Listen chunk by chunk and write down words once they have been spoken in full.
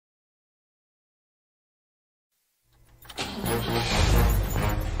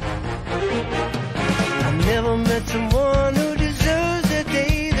met someone who deserves the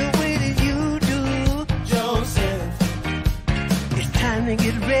day the way that you do. Joseph, it's time to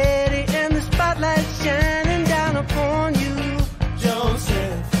get ready and the spotlight's shining down upon you.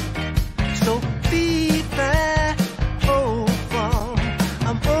 Joseph, so be fair, hold firm.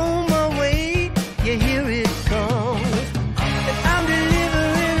 I'm on my way, yeah, here it comes. And I'm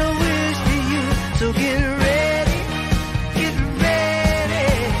delivering a wish to you, so get ready, get ready.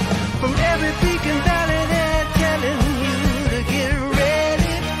 From every peak and valley they're telling you to get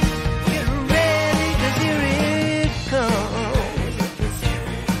ready, 'cause here it comes.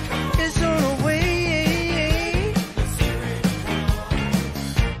 It's on the way.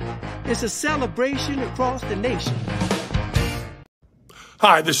 It's a celebration across the nation.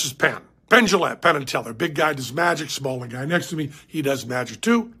 Hi, this is Penn Gillette, Penn and Teller. Big guy does magic, smaller guy next to me, he does magic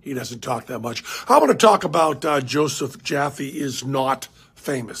too. He doesn't talk that much. I want to talk about Joseph Jaffe is not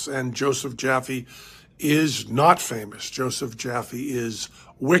famous. And Joseph Jaffe is not famous. Joseph Jaffe is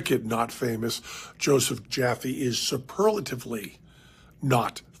wicked not famous. Joseph Jaffe is superlatively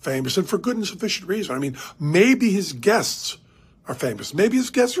not famous, and for good and sufficient reason. I mean, maybe his guests are famous. Maybe his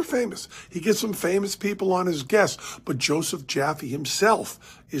guests are famous. He gets some famous people on his guests, but Joseph Jaffe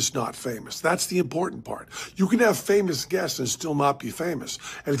himself is not famous. That's the important part. You can have famous guests and still not be famous.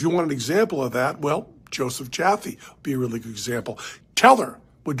 And if you want an example of that, well, Joseph Jaffe would be a really good example. Teller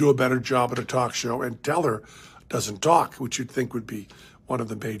would do a better job at a talk show, and Teller doesn't talk, which you'd think would be one of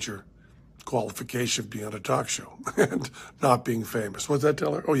the major qualifications of being on a talk show and not being famous. What's that,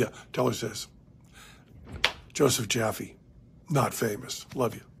 Teller? Oh, yeah, Teller says, Joseph Jaffe, not famous.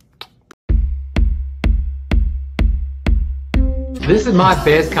 Love you. This is my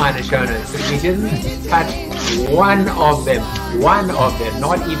best kind of show notes. We didn't touch one of them,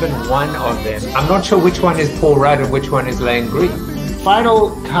 not even one of them. I'm not sure which one is Paul Rudd and which one is Lane Green.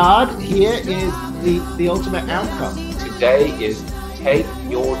 Final card here is the ultimate outcome. Today is take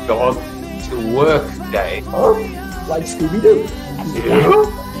your dog to work day. Like Scooby-Doo.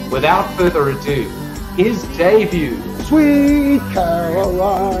 Without further ado, his debut. Sweet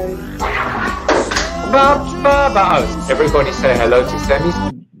Caroline. Everybody say hello to Sammy.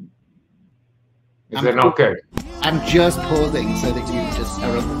 Is it not good? I'm just pausing so that you just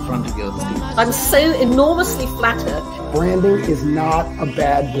are at the front of your seat. I'm so enormously flattered. Branding is not a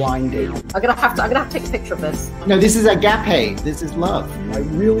bad blind date. I'm gonna have to take a picture of this. No, this is agape. This is love. I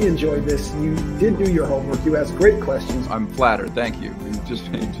really enjoyed this. You did do your homework. You asked great questions. I'm flattered. Thank you. It just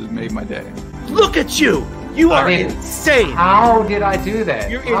made my day. Look at you. You are insane. How did I do that?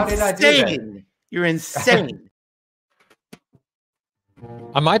 You're How insane. did I do that? You're insane.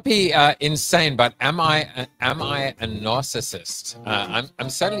 I might be insane, but am I a narcissist? I'm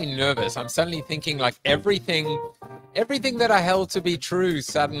suddenly nervous. I'm suddenly thinking like everything that I held to be true,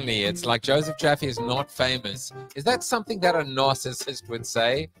 suddenly it's like Joseph Jaffe is not famous. Is that something that a narcissist would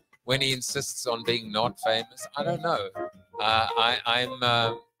say when he insists on being not famous? I don't know.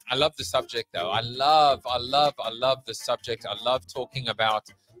 I love the subject though. I love the subject. I love talking about.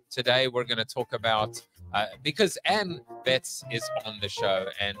 Today we're going to talk about because Ann Betz is on the show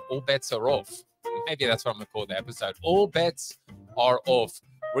and all bets are off. Maybe that's what I'm going to call the episode. All bets are off.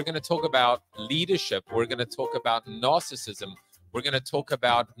 We're going to talk about leadership. We're going to talk about narcissism. We're going to talk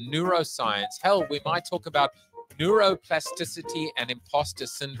about neuroscience. Hell, we might talk about neuroplasticity and imposter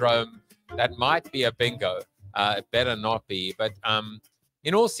syndrome. That might be a bingo. It better not be. But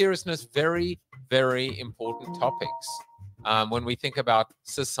in all seriousness, very, very important topics. When we think about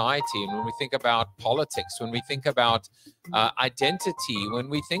society, and when we think about politics, when we think about identity, when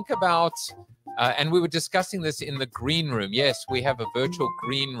we think about, and we were discussing this in the green room. Yes, we have a virtual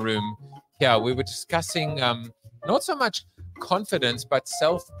green room here. We were discussing not so much confidence, but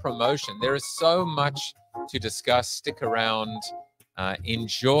self-promotion. There is so much to discuss. Stick around,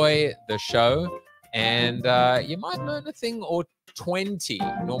 enjoy the show, and you might learn a thing or 20.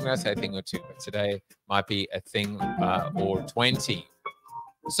 Normally I say a thing or two, but today might be a thing or 20.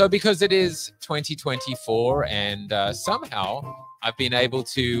 So because it is 2024 and somehow I've been able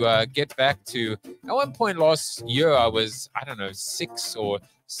to get back to, at one point last year I was, I don't know, 6 or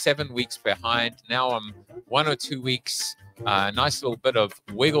 7 weeks behind. Now I'm 1 or 2 weeks, nice little bit of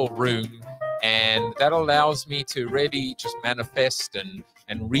wiggle room, and that allows me to really just manifest and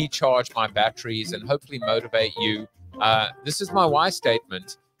recharge my batteries and hopefully motivate you. This is my why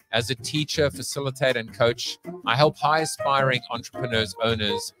statement. As a teacher, facilitator, and coach, I help high-aspiring entrepreneurs,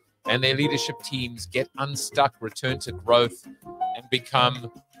 owners, and their leadership teams get unstuck, return to growth, and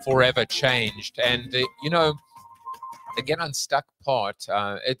become forever changed. And, you know, the get unstuck part,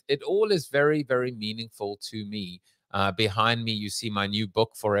 it all is very, very meaningful to me. Behind me, you see my new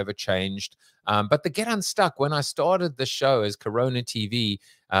book, Forever Changed. But the Get Unstuck, when I started the show as Corona TV,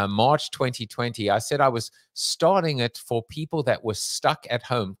 March 2020, I said I was starting it for people that were stuck at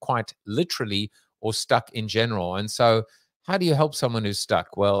home, quite literally, or stuck in general. And so how do you help someone who's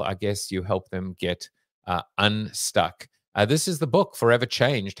stuck? Well, I guess you help them get unstuck. This is the book, Forever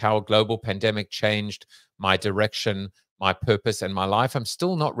Changed, How a Global Pandemic Changed My Direction, My Purpose, and My Life. I'm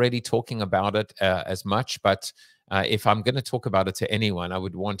still not really talking about it as much, but if I'm going to talk about it to anyone, I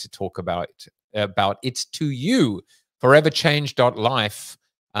would want to talk about it to you. Foreverchange.life,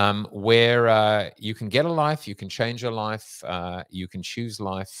 where you can get a life, you can change your life, you can choose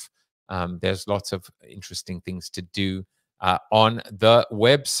life. There's lots of interesting things to do on the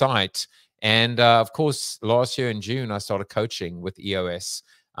website. And of course, last year in June, I started coaching with EOS,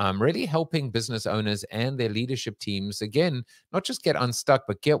 really helping business owners and their leadership teams, again, not just get unstuck,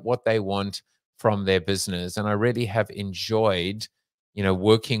 but get what they want from their business. And I really have enjoyed,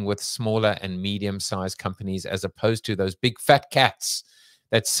 working with smaller and medium-sized companies as opposed to those big fat cats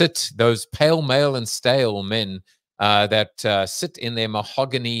that sit, those pale male and stale men that sit in their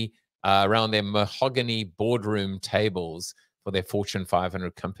mahogany, around their mahogany boardroom tables for their Fortune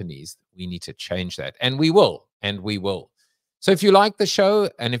 500 companies. We need to change that. And we will. And we will. So if you like the show,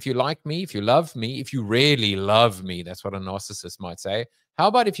 and if you like me, if you love me, if you really love me, that's what a narcissist might say. How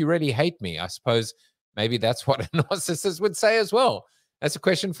about if you really hate me? I suppose maybe that's what a narcissist would say as well. That's a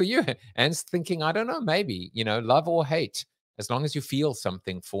question for you. And thinking, I don't know, maybe, love or hate, as long as you feel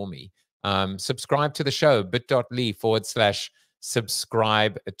something for me. Subscribe to the show,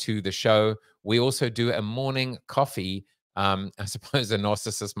 bit.ly/subscribe to the show. We also do a morning coffee. I suppose a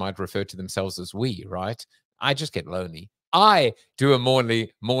narcissist might refer to themselves as we, right? I just get lonely. I do a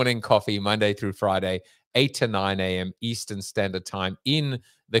morning coffee Monday through Friday, 8 to 9 a.m. Eastern Standard Time in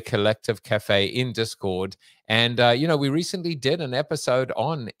the Collective Cafe in Discord. And, we recently did an episode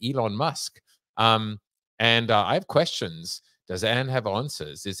on Elon Musk. And I have questions. Does Ann have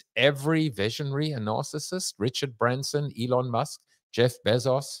answers? Is every visionary a narcissist? Richard Branson, Elon Musk, Jeff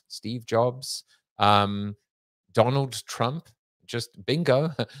Bezos, Steve Jobs, Donald Trump, just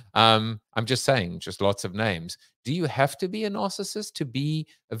bingo. I'm just saying, just lots of names. Do you have to be a narcissist to be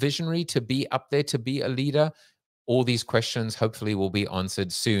a visionary, to be up there, to be a leader? All these questions hopefully will be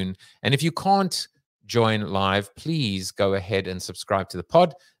answered soon. And if you can't join live, please go ahead and subscribe to the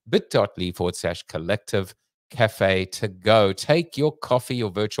pod, bit.ly/collective cafe to go. Take your coffee,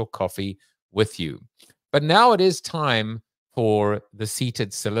 your virtual coffee with you. But now it is time for the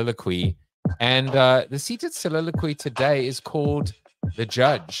seated soliloquy. And the seated soliloquy today is called The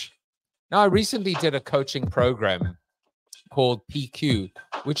Judge. Now, I recently did a coaching program called PQ,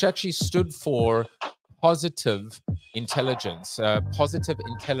 which actually stood for Positive Intelligence, Positive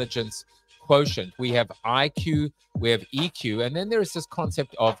Intelligence Quotient. We have IQ, we have EQ, and then there is this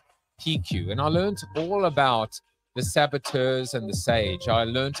concept of PQ. And I learned all about the saboteurs and the sage. I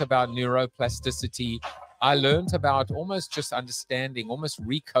learned about neuroplasticity. I learned about almost just understanding, almost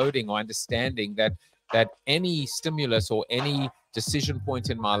recoding or understanding that any stimulus or any decision point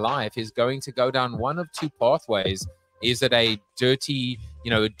in my life is going to go down one of two pathways. Is it a dirty,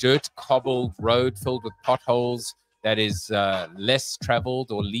 dirt cobbled road filled with potholes that is less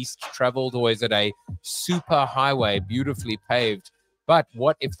traveled or least traveled, or is it a super highway, beautifully paved? But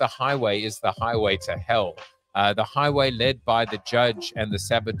what if the highway is the highway to hell? The highway led by the judge and the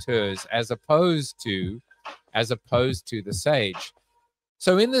saboteurs, as opposed to the sage.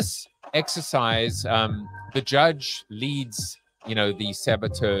 So in this exercise, the judge leads, the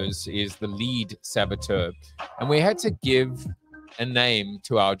saboteurs, is the lead saboteur. And we had to give a name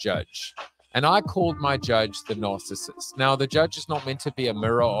to our judge. And I called my judge the narcissist. Now, the judge is not meant to be a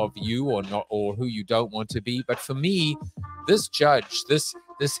mirror of you or who you don't want to be. But for me, this judge, this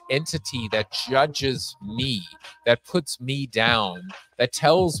entity that judges me, that puts me down, that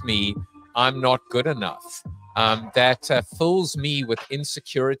tells me I'm not good enough, that fills me with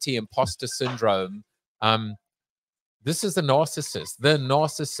insecurity, imposter syndrome. This is the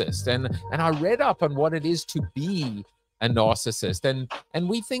narcissist. And I read up on what it is to be a narcissist. And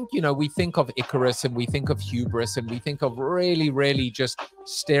we think, we think of Icarus, and we think of hubris, and we think of really, really just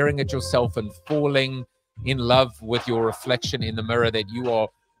staring at yourself and falling in love with your reflection in the mirror, that you are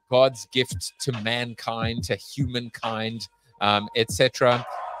God's gift to mankind, to humankind, etc.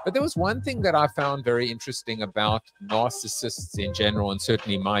 But there was one thing that I found very interesting about narcissists in general, and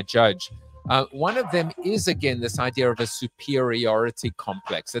certainly my judge. One of them is, again, this idea of a superiority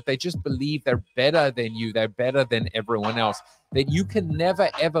complex, that they just believe they're better than you, they're better than everyone else, that you can never,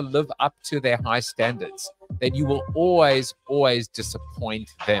 ever live up to their high standards, that you will always, always disappoint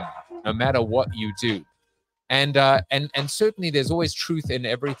them, no matter what you do. And certainly there's always truth in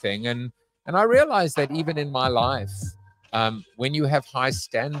everything. And I realize that even in my life, when you have high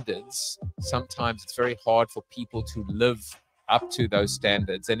standards, sometimes it's very hard for people to live up to those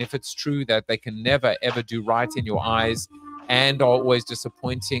standards. And if it's true that they can never, ever do right in your eyes and are always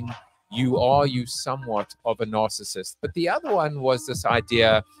disappointing, you are somewhat of a narcissist. But the other one was this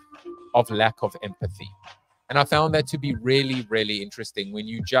idea of lack of empathy. And I found that to be really, really interesting. When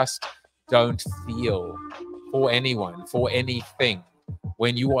you just don't feel for anyone, for anything,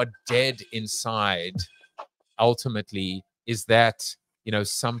 when you are dead inside, ultimately, is that,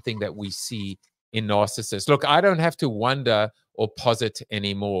 something that we see in narcissists? Look, I don't have to wonder or posit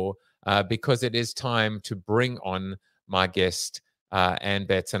anymore, because it is time to bring on my guest, Ann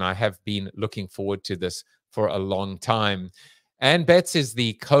Betz, and I have been looking forward to this for a long time. Ann Betz is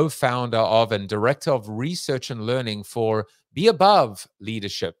the co-founder of and director of research and learning for BEabove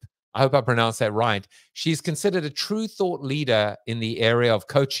Leadership. I hope I pronounced that right. She's considered a true thought leader in the area of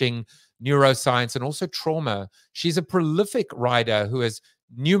coaching, neuroscience, and also trauma. She's a prolific writer who has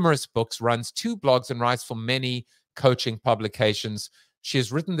numerous books, runs 2 blogs, and writes for many coaching publications. She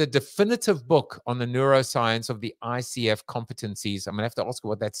has written the definitive book on the neuroscience of the ICF competencies. I'm going to have to ask her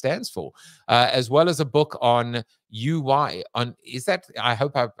what that stands for, as well as a book on UI. I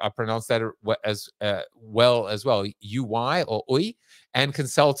hope I pronounced that as well as well, UI or UI, and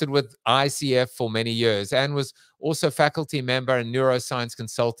consulted with ICF for many years, and was also faculty member and neuroscience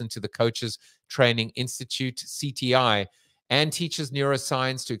consultant to the Coaches Training Institute, CTI, and teaches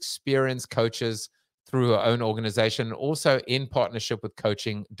neuroscience to experienced coaches through her own organization, also in partnership with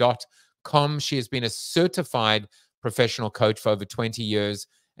coaching.com. She has been a certified professional coach for over 20 years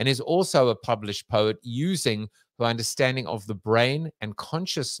and is also a published poet, using her understanding of the brain and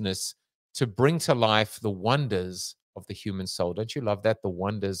consciousness to bring to life the wonders of the human soul. Don't you love that? The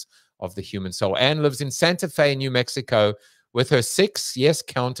wonders of the human soul. Ann lives in Santa Fe, New Mexico, with her 6, yes,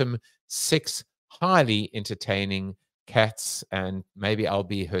 count them, 6 highly entertaining cats, and maybe I'll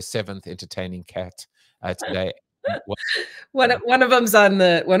be her 7th entertaining cat today. One of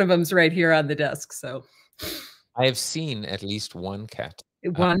them's right here on the desk. So I have seen at least one cat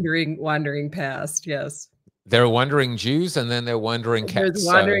wandering past. Yes, there are wandering Jews, and then there are wandering cats. There's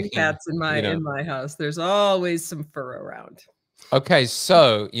wandering cats in my house. There's always some fur around. Okay,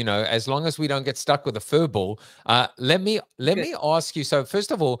 so as long as we don't get stuck with a fur ball, let me ask you. So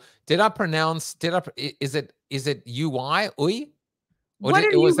first of all, is it UI? What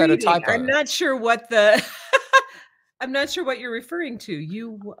are you reading? Typo? I'm not sure what I'm not sure what you're referring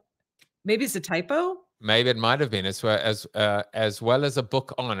to. Maybe it's a typo. Maybe it might have been as well as a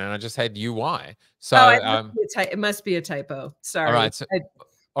book on, and I just had UI. So it must be a typo. Sorry. All right.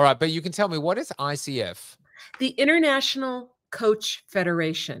 All right, but you can tell me, what is ICF? The International Coach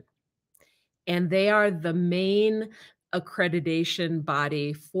Federation, and they are the main accreditation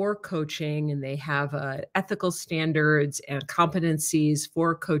body for coaching, and they have ethical standards and competencies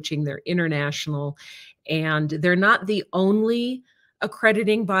for coaching. They're international, and they're not the only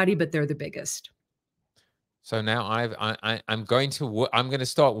accrediting body, but they're the biggest. So now I'm going to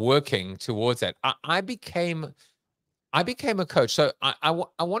start working towards that. I became a coach. So I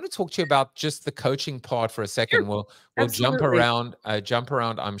want to talk to you about just the coaching part for a second. Sure. We'll jump around,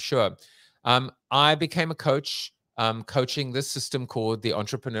 I'm sure. I became a coach, coaching this system called the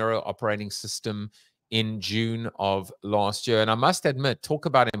Entrepreneurial Operating System in June of last year. And I must admit, talk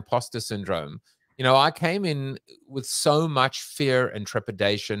about imposter syndrome. I came in with so much fear and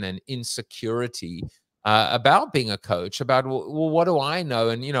trepidation and insecurity about being a coach, about, well, what do I know?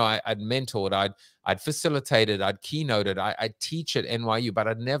 And, I'd mentored, I'd facilitated, I'd keynoted, I'd teach at NYU, but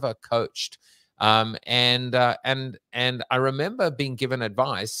I'd never coached. And I remember being given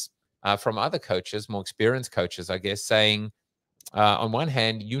advice from other coaches, more experienced coaches, I guess, saying, on one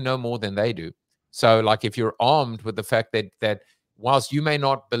hand, you know more than they do. So like, if you're armed with the fact that whilst you may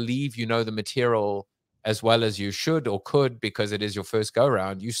not believe you know the material as well as you should or could, because it is your first go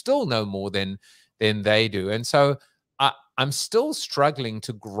round, you still know more than they do. And so I'm still struggling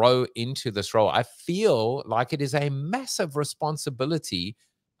to grow into this role. I feel like it is a massive responsibility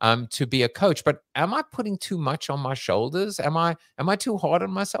to be a coach, but am I putting too much on my shoulders? Am I too hard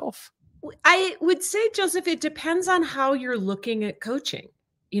on myself? I would say, Joseph, it depends on how you're looking at coaching,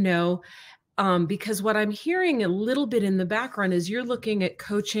 because what I'm hearing a little bit in the background is you're looking at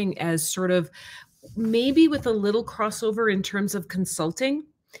coaching as sort of maybe with a little crossover in terms of consulting.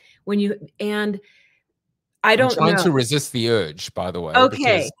 I'm trying to resist the urge, by the way.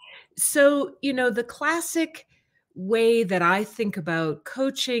 Okay. So, the classic way that I think about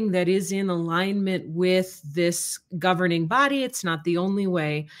coaching that is in alignment with this governing body, it's not the only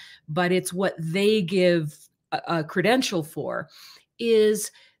way, but it's what they give a credential for,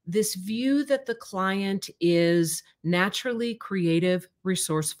 is this view that the client is naturally creative,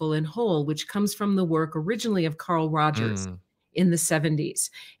 resourceful, and whole, which comes from the work originally of Carl Rogers in the 70s.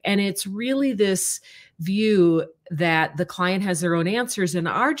 And it's really this view that the client has their own answers, and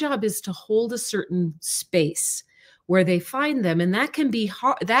our job is to hold a certain space where they find them. And that can be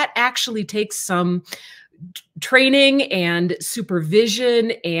hard. That actually takes some training and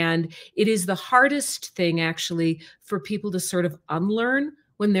supervision. And it is the hardest thing actually for people to sort of unlearn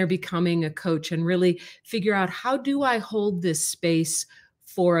when they're becoming a coach, and really figure out, how do I hold this space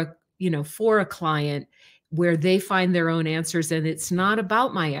for a client where they find their own answers, and it's not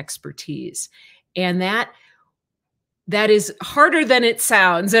about my expertise. And that is harder than it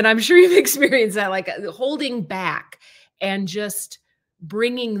sounds. And I'm sure you've experienced that, like holding back and just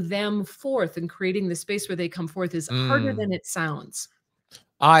bringing them forth and creating the space where they come forth is harder than it sounds.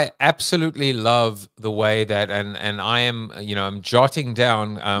 I absolutely love the way that, and I am, I'm jotting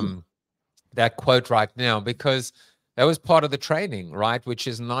down that quote right now, because that was part of the training, right? Which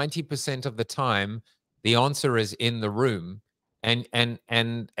is 90% of the time, the answer is in the room. And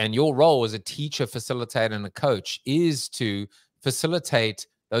your role as a teacher, facilitator, and a coach is to facilitate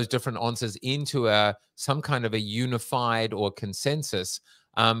those different answers into some kind of a unified or consensus.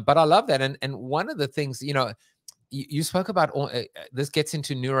 But I love that. And one of the things, you spoke about, this gets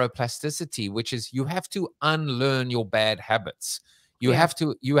into neuroplasticity, which is you have to unlearn your bad habits. You have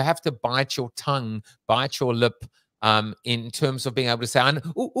to bite your tongue, bite your lip, in terms of being able to say, pick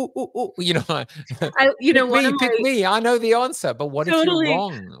me. I know the answer, but what if you're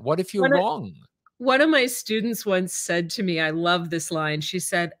wrong? What if you're wrong? One of my students once said to me, I love this line. She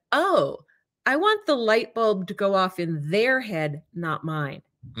said, "Oh, I want the light bulb to go off in their head, not mine."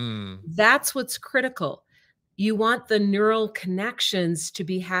 That's what's critical. You want the neural connections to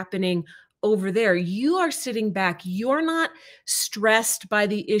be happening over there. You are sitting back. You're not stressed by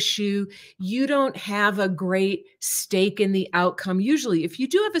the issue. You don't have a great stake in the outcome. Usually, if you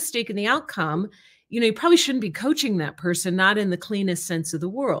do have a stake in the outcome, you probably shouldn't be coaching that person, not in the cleanest sense of the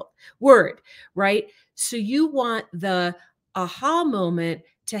word, right? So you want the aha moment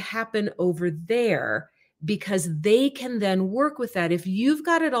to happen over there, because they can then work with that. If you've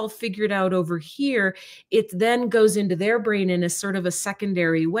got it all figured out over here, it then goes into their brain in a sort of a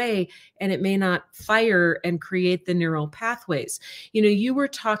secondary way, and it may not fire and create the neural pathways. You were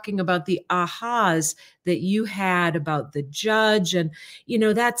talking about the ahas that you had about the judge, and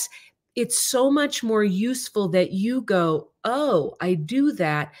it's so much more useful that you go, "Oh, I do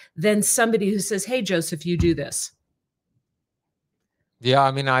that," than somebody who says, "Hey, Joseph, you do this." Yeah,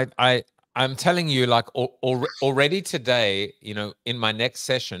 I mean, I'm telling you, like already today, in my next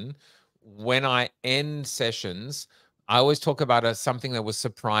session, when I end sessions, I always talk about something that was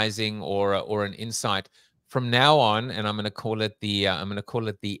surprising or an insight. From now on, and I'm going to call it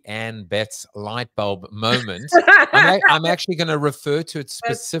the Ann Betz light bulb moment. I'm actually going to refer to it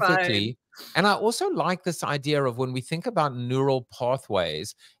specifically. And I also like this idea of, when we think about neural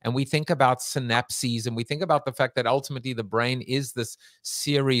pathways and we think about synapses, and we think about the fact that ultimately the brain is this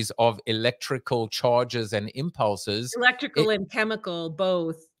series of electrical charges and impulses. Electrical and chemical,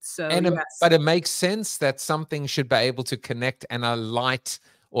 both. So, but it makes sense that something should be able to connect, and a light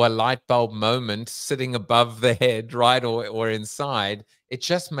bulb moment sitting above the head, right, or inside. It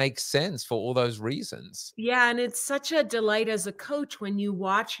just makes sense for all those reasons. Yeah, and it's such a delight as a coach when you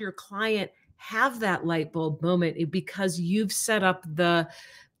watch your client have that light bulb moment, because you've set up the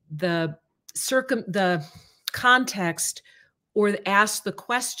context, or ask the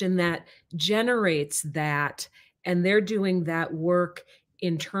question that generates that, and they're doing that work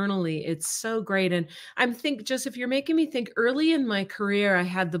internally. It's so great. And Joseph, you're making me think, early in my career, I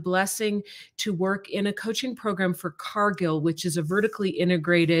had the blessing to work in a coaching program for Cargill, which is a vertically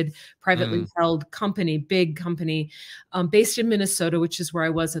integrated, privately held company, big company, based in Minnesota, which is where I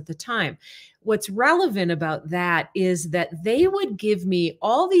was at the time. What's relevant about that is that they would give me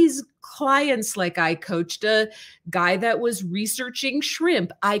all these clients. Like, I coached a guy that was researching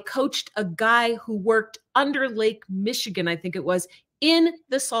shrimp. I coached a guy who worked under Lake Michigan, I think it was, in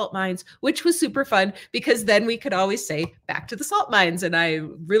the salt mines, which was super fun, because then we could always say, back to the salt mines. And I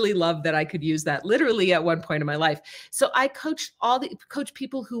really loved that I could use that literally at one point in my life. So I coached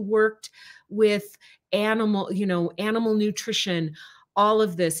people who worked with animal nutrition, all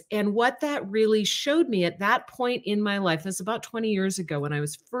of this. And what that really showed me at that point in my life, that's about 20 years ago when I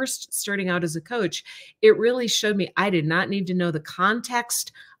was first starting out as a coach, it really showed me I did not need to know the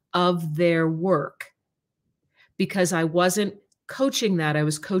context of their work, because I wasn't coaching that. I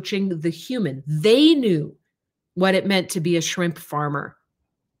was coaching the human. They knew what it meant to be a shrimp farmer.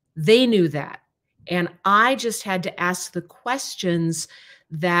 They knew that. And I just had to ask the questions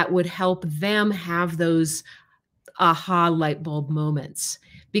that would help them have those aha light bulb moments.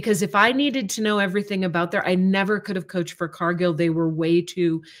 Because if I needed to know everything about I never could have coached for Cargill. They were way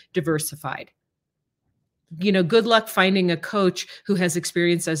too diversified. You know, good luck finding a coach who has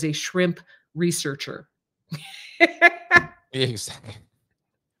experience as a shrimp researcher. Exactly.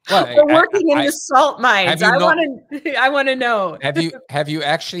 Well, or working in the salt mines. I want to know. Have you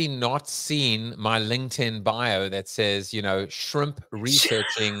actually not seen my LinkedIn bio that says, you know, shrimp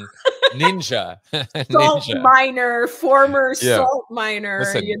researching ninja, salt miner, former salt miner,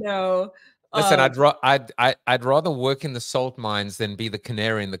 Listen, you know. Listen, I'd rather work in the salt mines than be the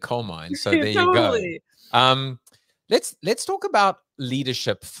canary in the coal mine. So there totally. you go. Let's talk about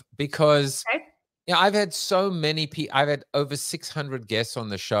leadership, because you know, I've had so many people. I've had over 600 guests on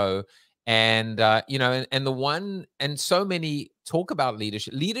the show, and you know, and so many talk about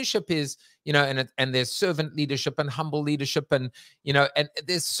leadership. Leadership is, you know, and there's servant leadership and humble leadership, and you know, and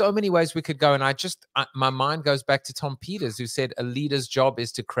there's so many ways we could go. And my mind goes back to Tom Peters, who said a leader's job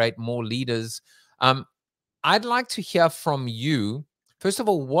is to create more leaders. I'd like to hear from you. First of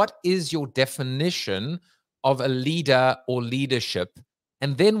all, what is your definition of a leader or leadership?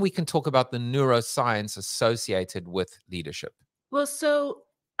 And then we can talk about the neuroscience associated with leadership. Well, so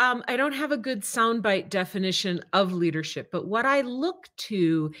I don't have a good soundbite definition of leadership, but what I look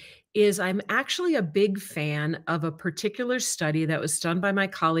to is I'm actually a big fan of a particular study that was done by my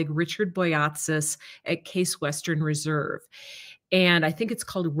colleague, Richard Boyatzis at Case Western Reserve. And I think it's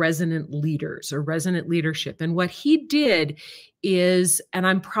called Resonant Leaders or Resonant Leadership. And what he did is, and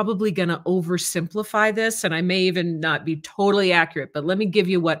I'm probably going to oversimplify this, and I may even not be totally accurate, but let me give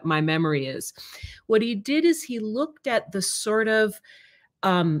you what my memory is. What he did is he looked at the sort of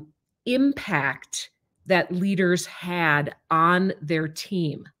impact that leaders had on their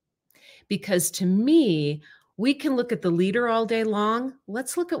team. Because to me, we can look at the leader all day long.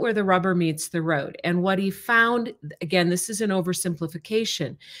 Let's look at where the rubber meets the road. And what he found, again, this is an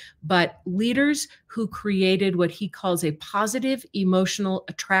oversimplification, but leaders who created what he calls a positive emotional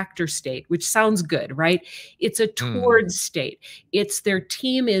attractor state, which sounds good, right? It's a towards state. It's their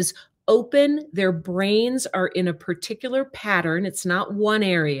team is open, their brains are in a particular pattern. It's not one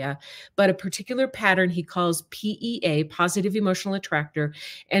area, but a particular pattern he calls PEA, positive emotional attractor.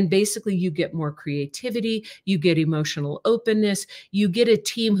 And basically you get more creativity, you get emotional openness, you get a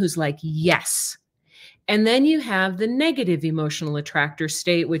team who's like, yes. And then you have the negative emotional attractor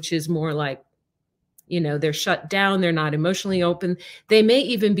state, which is more like, you know, they're shut down, they're not emotionally open. They may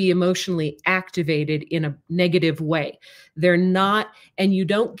even be emotionally activated in a negative way. They're not, and you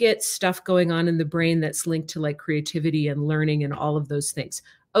don't get stuff going on in the brain that's linked to like creativity and learning and all of those things.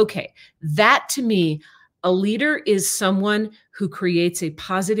 Okay, that to me, a leader is someone who creates a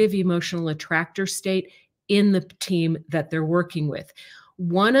positive emotional attractor state in the team that they're working with.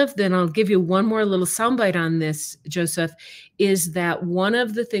 Then I'll give you one more little soundbite on this, Joseph, is that one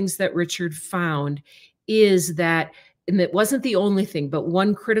of the things that Richard found is that, and it wasn't the only thing, but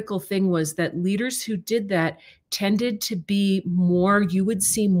one critical thing was that leaders who did that tended to be more, you would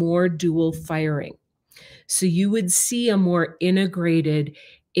see more dual firing. So you would see a more integrated,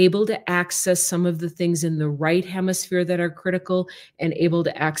 able to access some of the things in the right hemisphere that are critical and able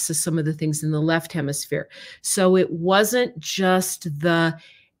to access some of the things in the left hemisphere. So it wasn't just the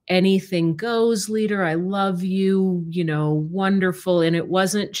anything goes leader, I love you, you know, wonderful. And it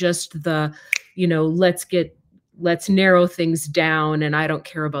wasn't just the, you know, let's narrow things down and I don't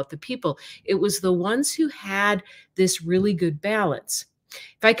care about the people. It was the ones who had this really good balance.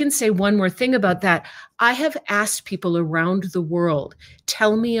 If I can say one more thing about that, I have asked people around the world,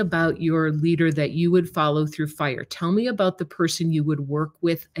 tell me about your leader that you would follow through fire. Tell me about the person you would work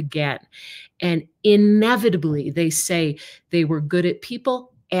with again. And inevitably, they say they were good at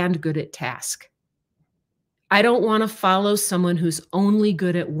people and good at task. I don't want to follow someone who's only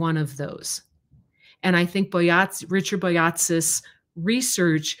good at one of those. And I think Richard Boyatzis'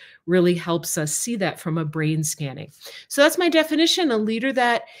 research really helps us see that from a brain scanning. So that's my definition, a leader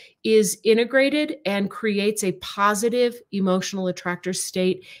that is integrated and creates a positive emotional attractor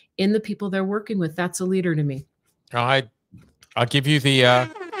state in the people they're working with. That's a leader to me. I'll give you the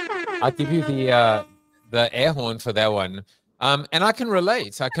air horn for that one. And I can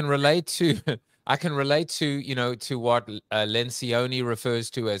relate. I can relate to, you know, to what Lencioni refers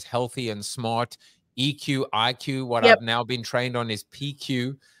to as healthy and smart. EQ, IQ, what I've now been trained on is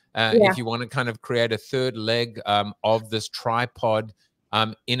PQ. If you want to kind of create a third leg of this tripod,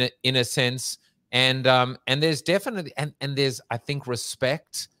 in a sense, and there's definitely and there's, I think,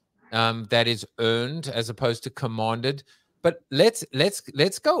 respect that is earned as opposed to commanded. but let's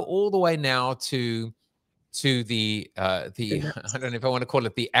go all the way now to the I don't know if I want to call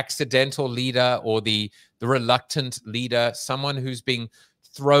it the accidental leader or the reluctant leader, someone who's being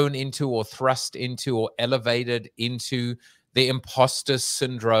thrown into or thrust into or elevated into the imposter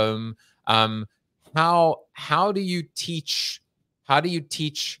syndrome. How do you teach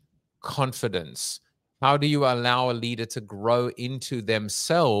confidence? How do you allow a leader to grow into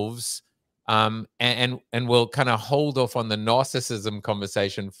themselves? And we'll kind of hold off on the narcissism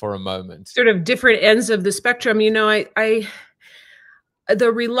conversation for a moment. Sort of different ends of the spectrum. You know,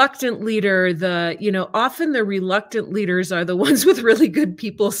 the reluctant leader, often the reluctant leaders are the ones with really good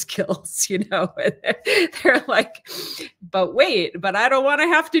people skills, you know. They're like, but wait, but I don't want to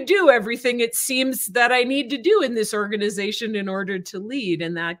have to do everything it seems that I need to do in this organization in order to lead.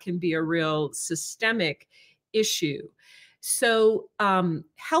 And that can be a real systemic issue. So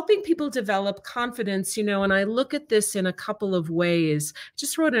helping people develop confidence, you know, and I look at this in a couple of ways.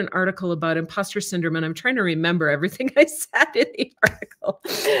 Just wrote an article about imposter syndrome, and I'm trying to remember everything I said in the article.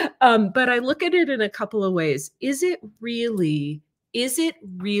 But I look at it in a couple of ways. Is it really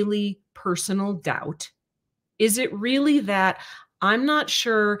personal doubt? Is it really that I'm not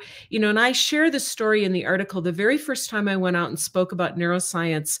sure, you know, and I share the story in the article. The very first time I went out and spoke about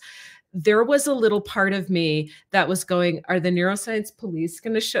neuroscience, there was a little part of me that was going, are the neuroscience police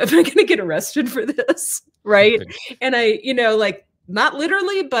going to show, am I going to get arrested for this? Right. And I, you know, like not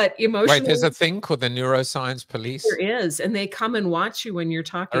literally, but emotionally. Right. There's a thing called the neuroscience police. There is. And they come and watch you when you're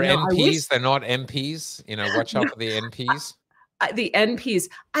talking. Or MPs. They're not MPs. You know, watch out for the NPs. The NPs.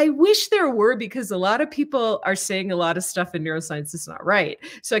 I wish there were, because a lot of people are saying a lot of stuff in neuroscience is not right.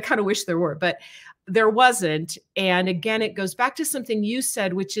 So I kind of wish there were, but there wasn't. And again, it goes back to something you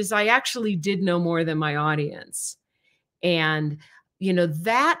said, which is I actually did know more than my audience. And, you know,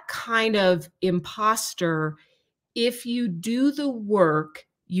 that kind of imposter, if you do the work,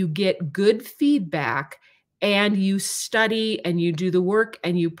 you get good feedback, and you study and you do the work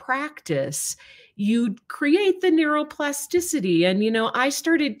and you practice, you create the neuroplasticity. And, you know, I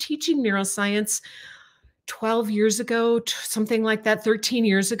started teaching neuroscience 12 years ago, something like that, 13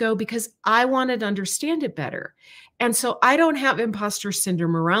 years ago, because I wanted to understand it better. And so I don't have imposter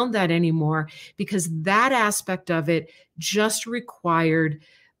syndrome around that anymore, because that aspect of it just required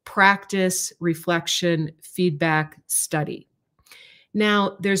practice, reflection, feedback, study.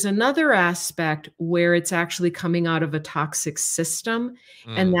 Now, there's another aspect where it's actually coming out of a toxic system,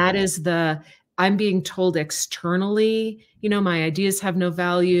 and that is I'm being told externally, you know, my ideas have no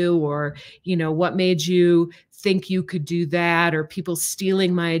value, or, you know, what made you think you could do that, or people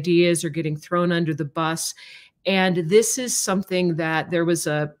stealing my ideas or getting thrown under the bus. And this is something that there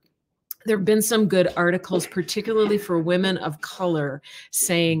have been some good articles, particularly for women of color,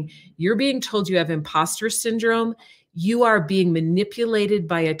 saying you're being told you have imposter syndrome. You are being manipulated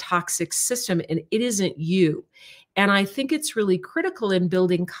by a toxic system, and it isn't you. And I think it's really critical in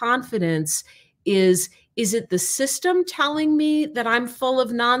building confidence is it the system telling me that I'm full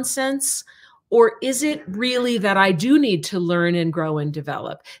of nonsense? Or is it really that I do need to learn and grow and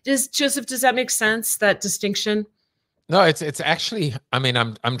develop? Joseph, does that make sense, that distinction? No, it's actually, I mean,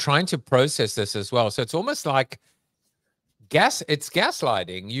 I'm trying to process this as well. So it's almost like it's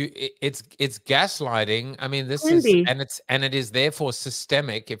gaslighting. It's gaslighting. I mean, this is, and it is therefore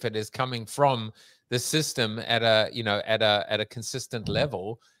systemic if it is coming from the system at a consistent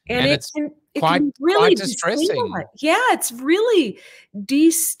level. And it's quite distressing. Yeah, it's really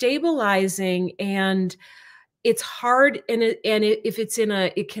destabilizing, and it's hard. And if it's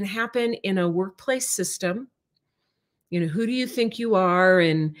it can happen in a workplace system. You know, who do you think you are?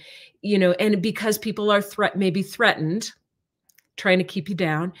 And, you know, and because people are maybe threatened, trying to keep you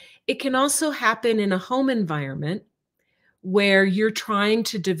down. It can also happen in a home environment where you're trying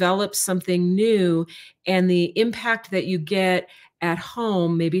to develop something new, and the impact that you get at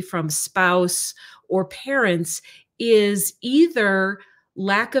home, maybe from spouse or parents, is either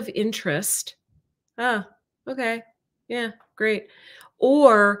lack of interest. Oh, okay. Yeah, great.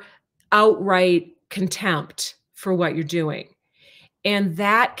 Or outright contempt for what you're doing. And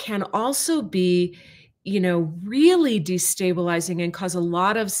that can also be, you know, really destabilizing and cause a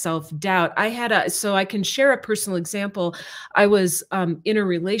lot of self-doubt. So I can share a personal example. I was in a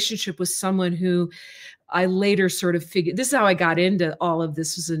relationship with someone who I later sort of figured, this is how I got into all of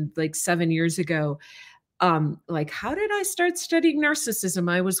this, was in like 7 years ago. Like, how did I start studying narcissism?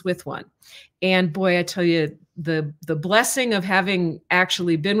 I was with one. And boy, I tell you, the blessing of having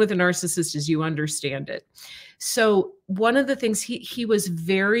actually been with a narcissist is you understand it. So one of the things, he was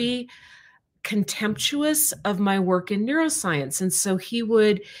very contemptuous of my work in neuroscience. And so he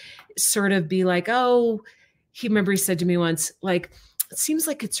would sort of be like, oh, he said to me once, like, it seems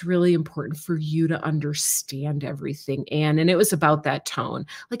like it's really important for you to understand everything, Ann. And it was about that tone.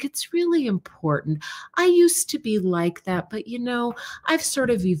 Like, it's really important. I used to be like that, but I've sort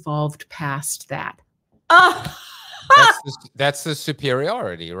of evolved past that. Oh, that's the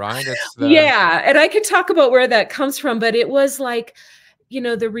superiority, right? Yeah. And I could talk about where that comes from, but it was like,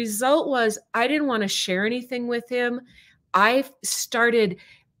 the result was I didn't want to share anything with him. I started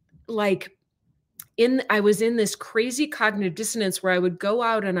like, I was in this crazy cognitive dissonance where I would go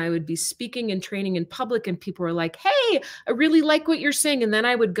out and I would be speaking and training in public and people were like, hey, I really like what you're saying. And then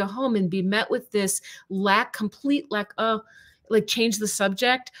I would go home and be met with this complete lack of, like, change the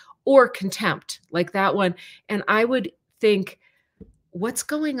subject or contempt, like that one. And I would think, what's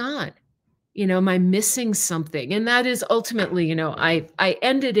going on? Am I missing something? And that is ultimately, I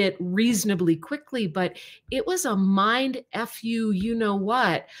ended it reasonably quickly, but it was a mind F you,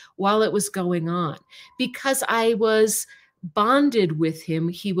 what, while it was going on, because I was bonded with him.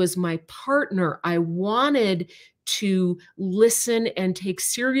 He was my partner. I wanted to listen and take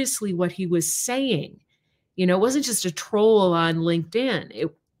seriously what he was saying. It wasn't just a troll on LinkedIn.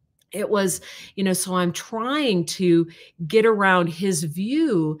 It was, so I'm trying to get around his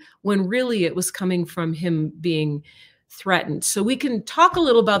view when really it was coming from him being threatened. So we can talk a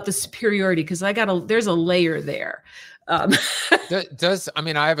little about the superiority, because there's a layer there. I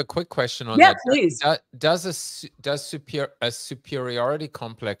have a quick question on that. Yeah, please. Does a superiority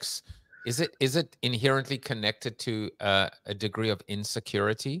complex, is it inherently connected to a degree of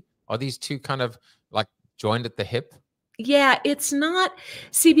insecurity? Are these two kind of like joined at the hip? Yeah, it's not.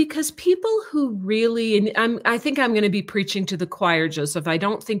 See, because people who really, and I think I'm going to be preaching to the choir, Joseph. I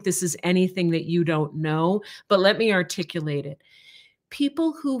don't think this is anything that you don't know, but let me articulate it.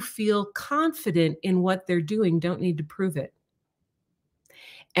 People who feel confident in what they're doing don't need to prove it.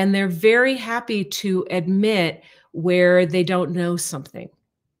 And they're very happy to admit where they don't know something.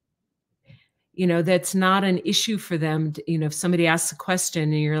 That's not an issue for them. If somebody asks a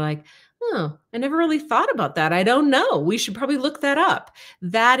question and you're like, oh, I never really thought about that. I don't know. We should probably look that up.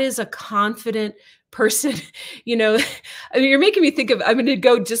 That is a confident person. You're making me think of, I'm going to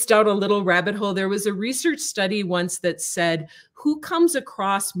go just down a little rabbit hole. There was a research study once that said, who comes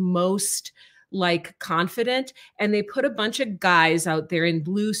across most like confident? And they put a bunch of guys out there in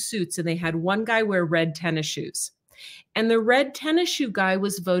blue suits and they had one guy wear red tennis shoes. And the red tennis shoe guy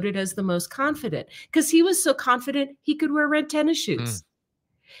was voted as the most confident because he was so confident he could wear red tennis shoes.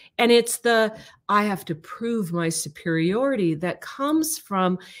 And it's I have to prove my superiority that comes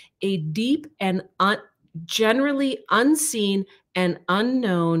from a deep and generally unseen and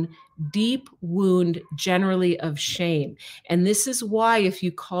unknown deep wound, generally of shame. And this is why if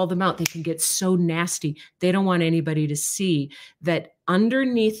you call them out, they can get so nasty. They don't want anybody to see that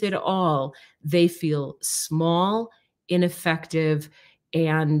underneath it all, they feel small, ineffective,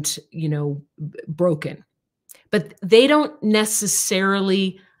 and, broken. But they don't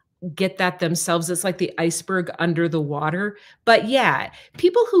necessarily get that themselves. It's like the iceberg under the water. But yeah,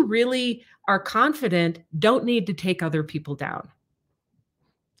 people who really are confident don't need to take other people down.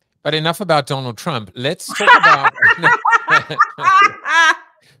 But enough about Donald Trump. Let's talk about.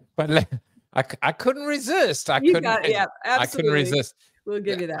 But I couldn't resist. I couldn't resist. We'll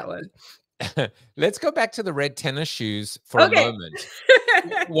give you that one. Let's go back to the red tennis shoes for a moment.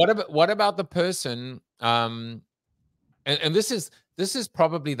 What about the person? And this is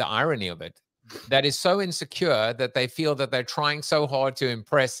probably the irony of it, that is so insecure that they feel that they're trying so hard to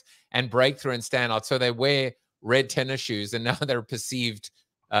impress and break through and stand out. So they wear red tennis shoes, and now they're perceived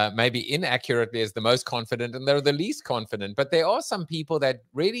maybe inaccurately as the most confident, and they're the least confident. But there are some people that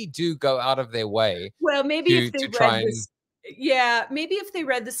really do go out of their way. Well, maybe if they read this, maybe if they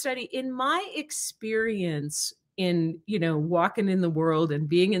read the study. In my experience, in walking in the world and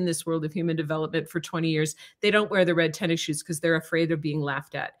being in this world of human development for 20 years, they don't wear the red tennis shoes because they're afraid of being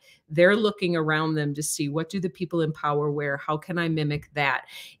laughed at. They're looking around them to see, what do the people in power wear? How can I mimic that?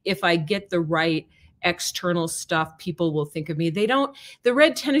 If I get the right external stuff, people will think of me. The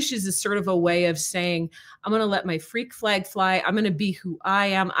red tennis shoes is sort of a way of saying, I'm going to let my freak flag fly. I'm going to be who I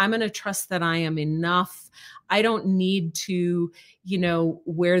am. I'm going to trust that I am enough. I don't need to,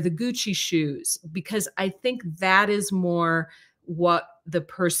 wear the Gucci shoes, because I think that is more what the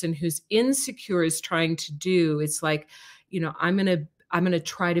person who's insecure is trying to do. It's like, I'm going to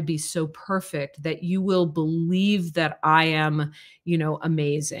try to be so perfect that you will believe that I am,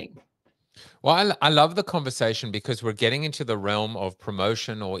 amazing. Well, I love the conversation because we're getting into the realm of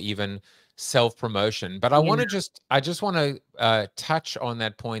promotion or even self-promotion. But I just want to touch on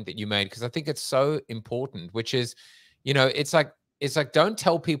that point that you made, because I think it's so important, which is, it's like it's like, don't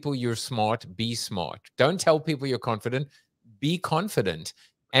tell people you're smart, be smart. Don't tell people you're confident, be confident.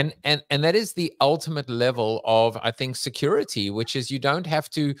 And that is the ultimate level of, I think, security, which is you don't have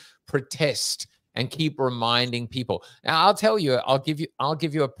to protest and keep reminding people. Now, I'll tell you, I'll give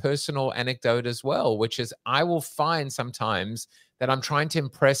you a personal anecdote as well, which is I will find sometimes that I'm trying to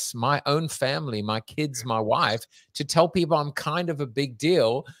impress my own family, my kids, my wife, to tell people I'm kind of a big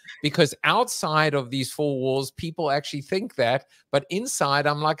deal, because outside of these four walls, people actually think that, but inside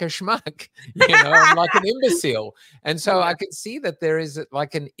I'm like a schmuck, I'm like an imbecile. And so I can see that there is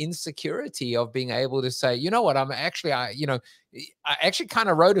like an insecurity of being able to say, you know what, I actually kind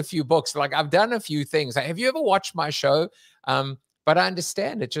of wrote a few books. Like, I've done a few things. Have you ever watched my show? But I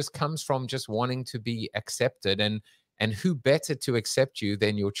understand it just comes from just wanting to be accepted, and who better to accept you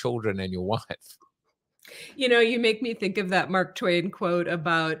than your children and your wife? You make me think of that Mark Twain quote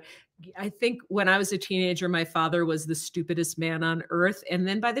about, I think when I was a teenager, my father was the stupidest man on earth. And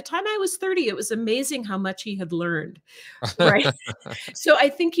then by the time I was 30, it was amazing how much he had learned. Right. So I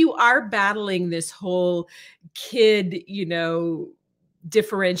think you are battling this whole kid,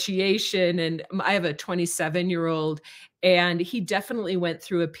 differentiation. And I have a 27-year-old, and he definitely went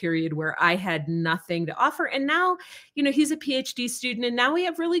through a period where I had nothing to offer. And now, he's a PhD student, and now we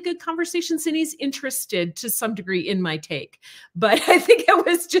have really good conversations, and he's interested to some degree in my take. But I think that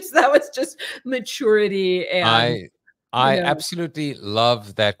was just maturity. And I absolutely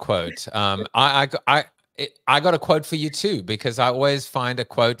love that quote. I got a quote for you too, because I always find a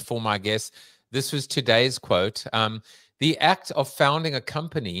quote for my guests. This was today's quote. The act of founding a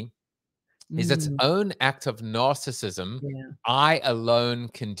company is its own act of narcissism. Yeah. I alone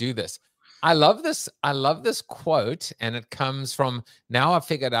can do this. I love this. I love this quote, and it comes from, now I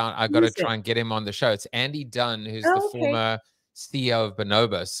figured out I got to try and get him on the show. It's Andy Dunn, who's the former CEO of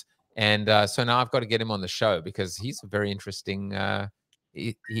Bonobos. And so now I've got to get him on the show, because he's a very interesting,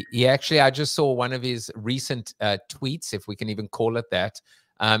 he actually, I just saw one of his recent tweets, if we can even call it that,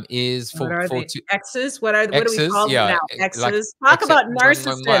 is what are they? X's? What do X's, we call them now? X's. Like, Talk about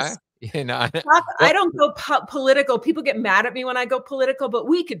narcissists. I don't go political. People get mad at me when I go political, but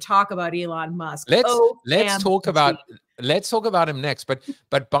we could talk about Elon Musk. Let's talk about him next.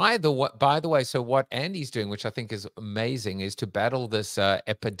 But by the way, so what Andy's doing, which I think is amazing, is to battle this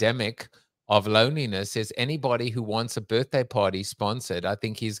epidemic of loneliness. Is anybody who wants a birthday party sponsored, I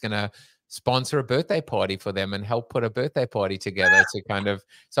think he's going to sponsor a birthday party for them and help put a birthday party together to kind of,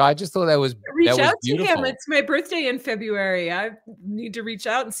 so I just thought that was out beautiful. To him. It's my birthday in February. I need to reach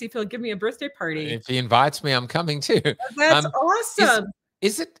out and see if he'll give me a birthday party. If he invites me, I'm coming too. That's awesome.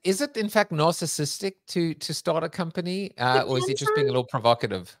 Is it in fact narcissistic to start a company, or is he just being a little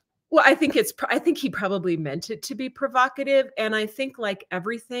provocative? Well, I think he probably meant it to be provocative. And I think, like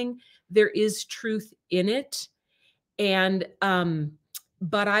everything, there is truth in it. And,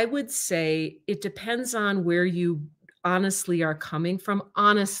 but I would say it depends on where you honestly are coming from,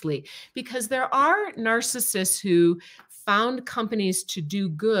 honestly, because there are narcissists who found companies to do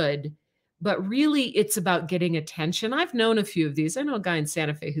good, but really it's about getting attention. I've known a few of these. I know a guy in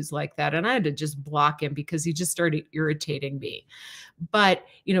Santa Fe who's like that, and I had to just block him because he just started irritating me. But,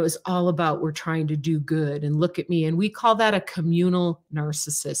 it's all about, we're trying to do good and look at me. And we call that a communal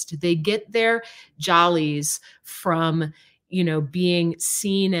narcissist. They get their jollies from, being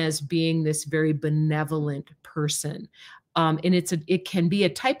seen as being this very benevolent person. And it can be a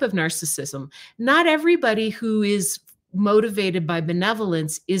type of narcissism. Not everybody who is motivated by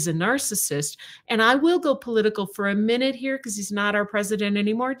benevolence is a narcissist. And I will go political for a minute here, because he's not our president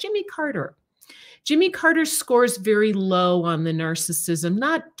anymore. Jimmy Carter. Jimmy Carter scores very low on the narcissism,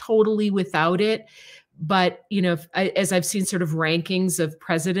 not totally without it. But, as I've seen sort of rankings of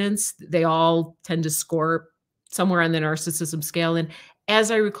presidents, they all tend to score somewhere on the narcissism scale. And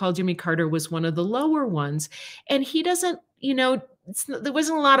as I recall, Jimmy Carter was one of the lower ones. And he doesn't, there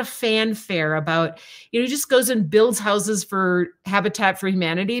wasn't a lot of fanfare about, he just goes and builds houses for Habitat for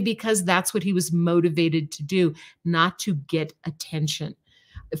Humanity because that's what he was motivated to do, not to get attention.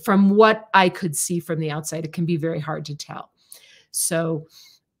 From what I could see from the outside, it can be very hard to tell. So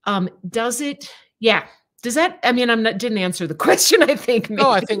does it, does that, I mean, didn't answer the question, I think. Maybe. No,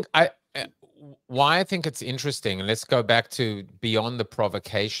 I think why I think it's interesting, and let's go back to beyond the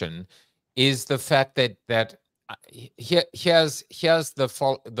provocation, is the fact that here's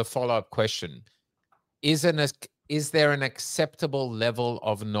the follow-up question: is there an acceptable level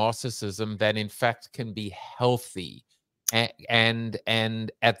of narcissism that in fact can be healthy, and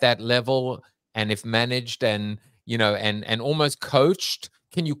at that level, and if managed and and almost coached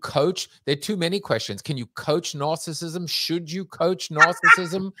can you coach? There are too many questions. Can you coach narcissism? Should you coach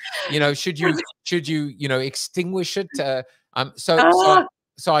narcissism? Should you extinguish it?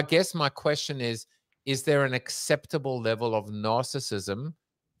 So I guess my question is there an acceptable level of narcissism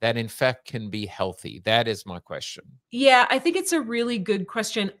that in fact can be healthy? That is my question. Yeah, I think it's a really good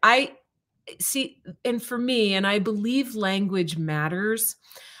question. I see, and for me, and I believe language matters.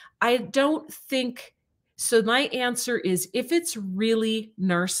 I don't think so. My answer is if it's really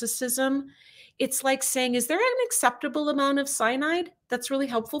narcissism, it's like saying, is there an acceptable amount of cyanide that's really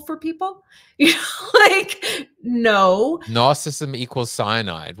helpful for people? Like, no. Narcissism equals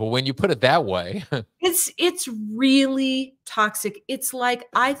cyanide. Well, when you put it that way, it's really toxic. It's like,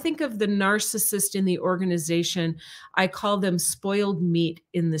 I think of the narcissist in the organization, I call them spoiled meat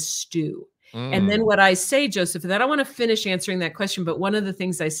in the stew. And then what I say, Joseph, and then I want to finish answering that question, but one of the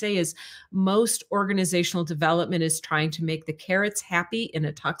things I say is most organizational development is trying to make the carrots happy in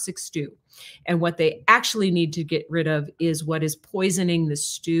a toxic stew. And what they actually need to get rid of is what is poisoning the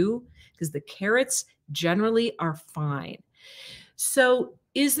stew, because the carrots generally are fine. So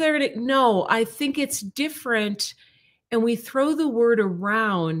is there no, I think it's different. And we throw the word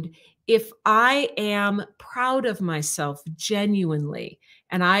around. If I am proud of myself genuinely,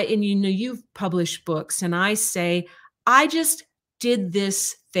 and you've published books, and I say, I just did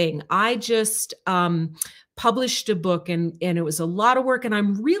this thing. I just published a book, and it was a lot of work, and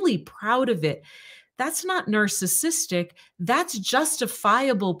I'm really proud of it. That's not narcissistic. That's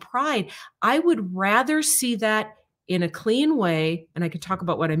justifiable pride. I would rather see that in a clean way, and I could talk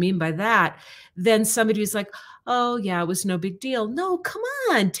about what I mean by that, than somebody who's like, oh yeah, it was no big deal. No, come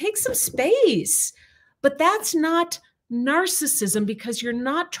on, take some space. But that's not narcissism, because you're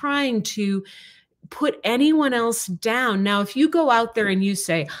not trying to put anyone else down. Now, if you go out there and you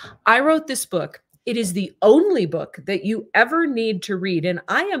say, I wrote this book, it is the only book that you ever need to read, and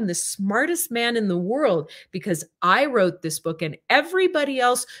I am the smartest man in the world because I wrote this book, and everybody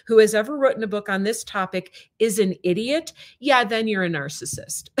else who has ever written a book on this topic is an idiot, yeah, then you're a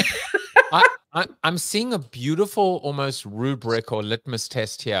narcissist. I'm seeing a beautiful almost rubric or litmus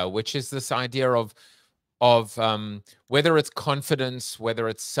test here, which is this idea of whether it's confidence, whether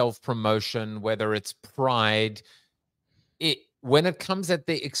it's self-promotion, whether it's pride, when it comes at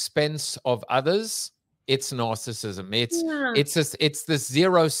the expense of others, it's narcissism. It's the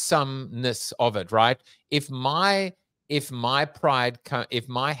zero-sumness of it, right? If my pride, if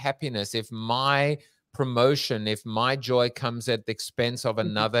my happiness, if my promotion, if my joy comes at the expense of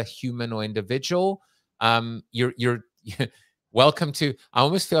another human or individual, you're welcome to. I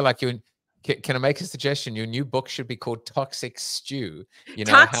almost feel like you're. Can I make a suggestion? Your new book should be called Toxic Stew.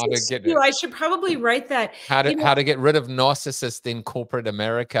 Toxic Stew. I should probably write that. How to get rid of narcissists in corporate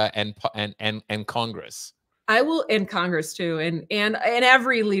America and Congress. I will, in Congress too, and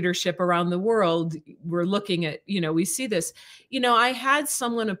every leadership around the world. We're looking at, we see this. I had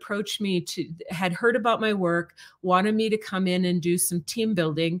someone approach me had heard about my work, wanted me to come in and do some team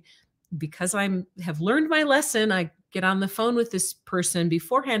building, because have learned my lesson. I get on the phone with this person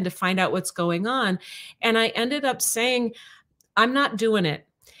beforehand to find out what's going on. And I ended up saying, I'm not doing it,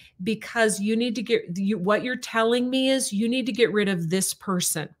 because you need to what you're telling me is you need to get rid of this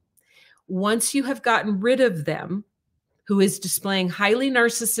person. Once you have gotten rid of them, who is displaying highly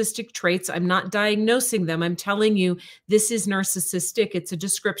narcissistic traits, I'm not diagnosing them. I'm telling you, this is narcissistic. It's a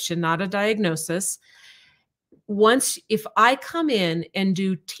description, not a diagnosis. If I come in and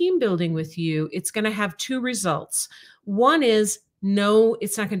do team building with you, it's going to have two results. One is, no,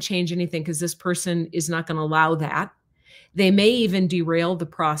 it's not going to change anything, because this person is not going to allow that. They may even derail the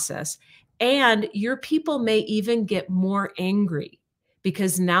process. And your people may even get more angry,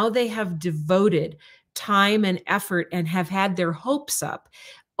 because now they have devoted time and effort and have had their hopes up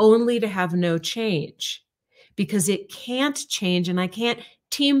only to have no change, because it can't change. And I can't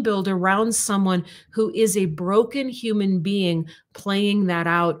team build around someone who is a broken human being playing that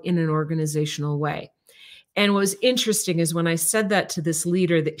out in an organizational way. And what was interesting is when I said that to this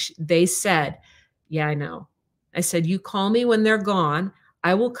leader, they said, yeah, I know. I said, you call me when they're gone.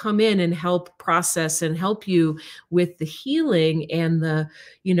 I will come in and help process and help you with the healing and the,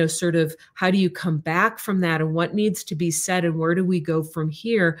 sort of how do you come back from that and what needs to be said and where do we go from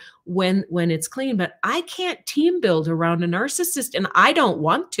here when it's clean. But I can't team build around a narcissist, and I don't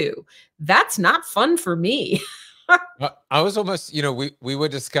want to. That's not fun for me. I was almost, we were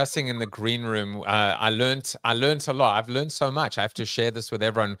discussing in the green room. I learned a lot. I've learned so much. I have to share this with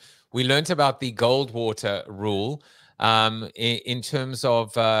everyone. We learned about the Goldwater rule. In terms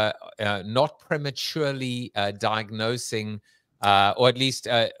of not prematurely diagnosing or at least,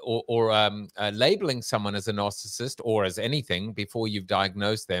 labeling someone as a narcissist or as anything before you've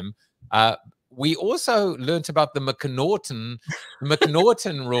diagnosed them. We also learnt about the McNaughton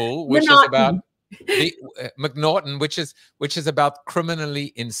rule, which is about the McNaughton, which is about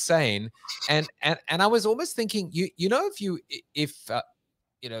criminally insane. And I was almost thinking, you know, if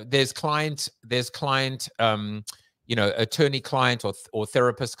you know, there's client, you know, attorney client or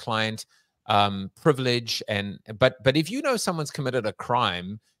therapist client privilege, but if you know someone's committed a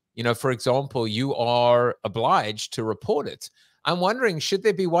crime, you know, for example, you are obliged to report it. I'm wondering, should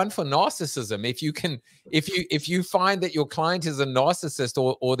there be one for narcissism? If you find that your client is a narcissist,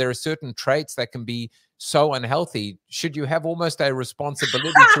 or there are certain traits that can be so unhealthy, should you have almost a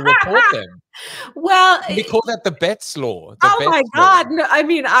responsibility to report them? Well, we call that the Betz law. Oh my God. No, I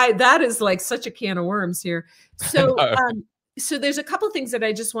mean, that is like such a can of worms here. So, so there's a couple of things that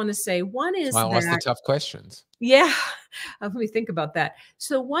I just want to say. One is I ask the tough questions. Yeah. Let me think about that.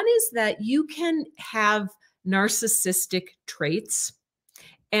 So one is that you can have narcissistic traits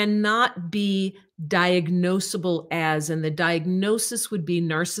and not be diagnosable as, and the diagnosis would be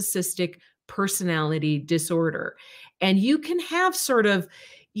narcissistic personality disorder. And you can have sort of,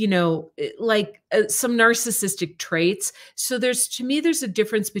 you know, like some narcissistic traits. So to me, there's a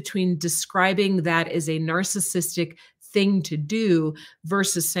difference between describing that as a narcissistic thing to do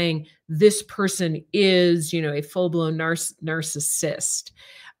versus saying this person is, you know, a full-blown narcissist.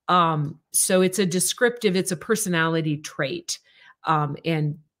 So it's a descriptive, it's a personality trait.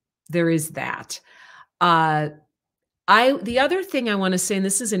 And there is that. The other thing I want to say, and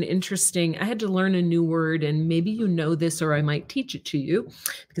this is an interesting, I had to learn a new word, and maybe you know this, or I might teach it to you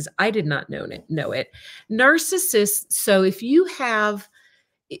because I did not know it. Narcissist. So if you've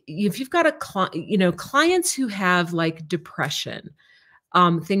got clients who have like depression,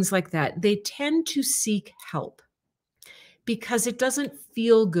 things like that, they tend to seek help because it doesn't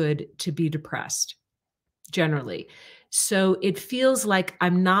feel good to be depressed generally. So it feels like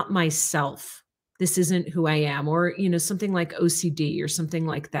I'm not myself. This isn't who I am, or, you know, something like OCD or something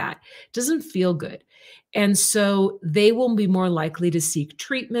like that. It doesn't feel good. And so they will be more likely to seek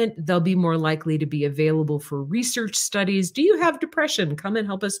treatment. They'll be more likely to be available for research studies. Do you have depression? Come and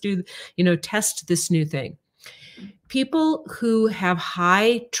help us do, you know, test this new thing. People who have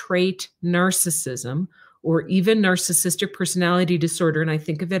high trait narcissism or even narcissistic personality disorder, and I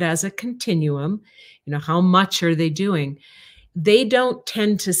think of it as a continuum, you know, how much are they doing? They don't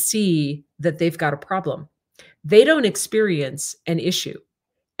tend to see that they've got a problem. They don't experience an issue.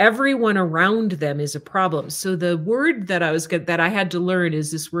 Everyone around them is a problem. So the word that I had to learn is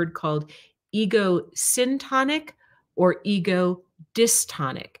this word called ego syntonic or ego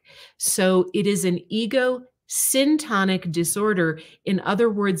dystonic. So it is an ego syntonic disorder. In other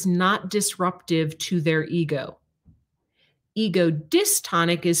words, not disruptive to their ego. Ego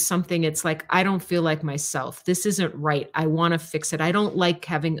dystonic is something, it's like, I don't feel like myself. This isn't right. I want to fix it. I don't like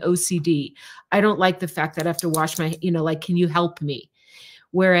having OCD. I don't like the fact that I have to wash my, you know, like, can you help me?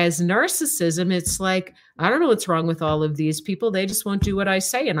 Whereas narcissism, it's like, I don't know what's wrong with all of these people. They just won't do what I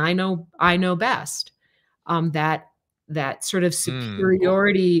say. And I know best. That sort of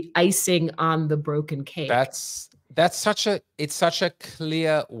superiority icing on the broken cake. It's such a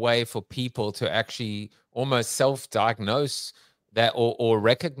clear way for people to actually almost self-diagnose that or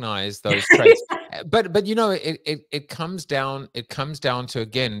recognize those traits. but you know, it comes down to,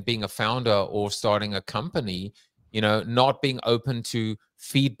 again, being a founder or starting a company, you know, not being open to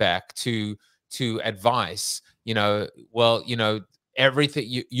feedback, to advice, you know, well, you know, everything,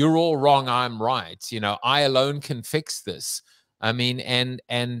 you're all wrong, I'm right, you know, I alone can fix this. I mean, and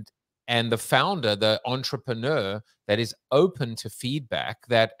the founder, the entrepreneur that is open to feedback,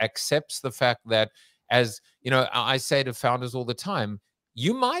 that accepts the fact that, as you know, I say to founders all the time,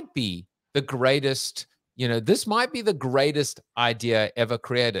 you might be the greatest, you know, this might be the greatest idea ever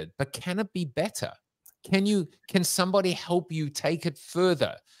created, but can it be better? Can somebody help you take it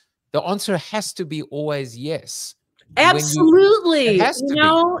further? The answer has to be always yes. Absolutely. You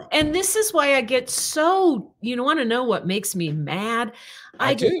know, and this is why I get so, you want to know what makes me mad?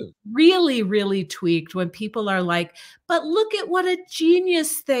 I get really, really tweaked when people are like, but look at what a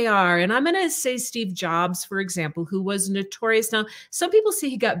genius they are. And I'm going to say Steve Jobs, for example, who was notorious. Now, some people say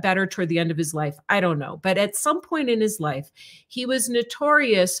he got better toward the end of his life. I don't know. But at some point in his life, he was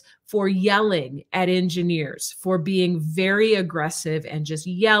notorious for yelling at engineers, for being very aggressive and just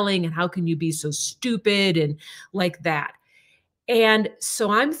yelling. And how can you be so stupid? And like that. And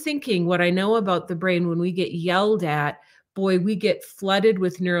so I'm thinking, what I know about the brain, when we get yelled at, boy, we get flooded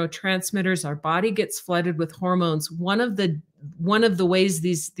with neurotransmitters. Our body gets flooded with hormones. One of the ways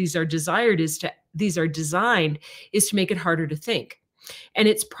these are desired is to these are designed is to make it harder to think. And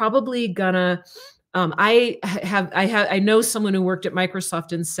it's probably gonna, I know someone who worked at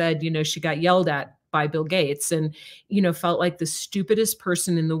Microsoft and said, she got yelled at by Bill Gates and, felt like the stupidest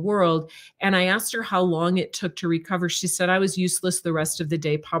person in the world. And I asked her how long it took to recover. She said, I was useless the rest of the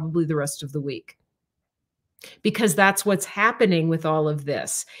day, probably the rest of the week. Because that's what's happening with all of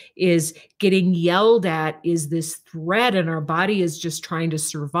this, is getting yelled at is this threat, and our body is just trying to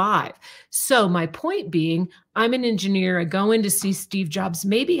survive. So my point being, I'm an engineer. I go in to see Steve Jobs.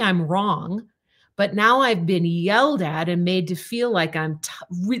 Maybe I'm wrong, but now I've been yelled at and made to feel like I'm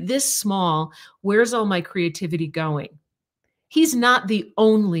this small. Where's all my creativity going? He's not the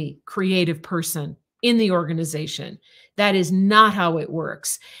only creative person in the organization. That is not how it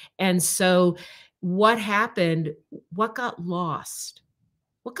works. And so what happened? What got lost?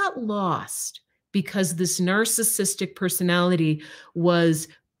 What got lost? Because this narcissistic personality was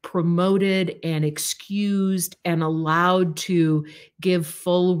promoted and excused and allowed to give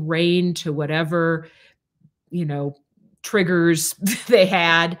full rein to whatever, triggers they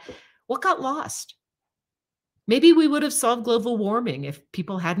had. What got lost? Maybe we would have solved global warming if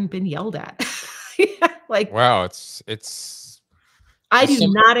people hadn't been yelled at. Wow, I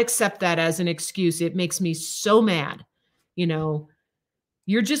do not accept that as an excuse. It makes me so mad.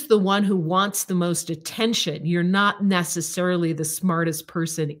 You're just the one who wants the most attention. You're not necessarily the smartest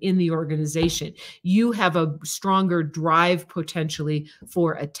person in the organization. You have a stronger drive potentially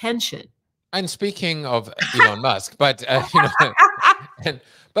for attention. And speaking of Elon Musk, but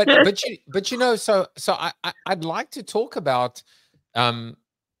so I'd like to talk about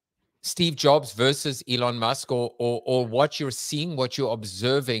Steve Jobs versus Elon Musk, or what you're seeing, what you're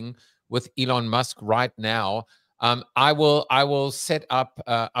observing with Elon Musk right now. I will set it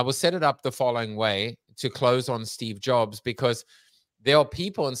up the following way to close on Steve Jobs, because there are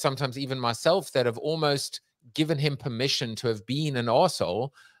people, and sometimes even myself, that have almost given him permission to have been an arsehole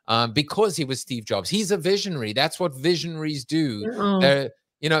because he was Steve Jobs. He's a visionary. That's what visionaries do.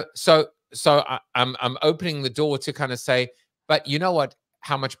 So I'm opening the door to kind of say, but you know what?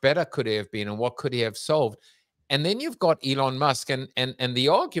 How much better could he have been, and what could he have solved? And then you've got Elon Musk, and the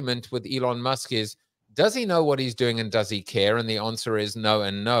argument with Elon Musk is, does he know what he's doing and does he care? And the answer is no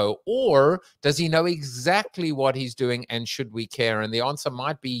and no. Or does he know exactly what he's doing and should we care? And the answer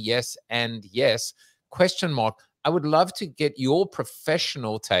might be yes and yes. Question mark. I would love to get your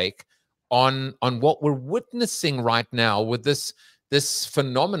professional take on what we're witnessing right now with this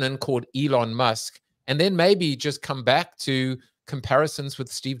phenomenon called Elon Musk, and then maybe just come back to comparisons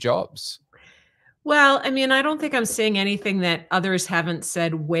with Steve Jobs. Well, I mean, I don't think I'm saying anything that others haven't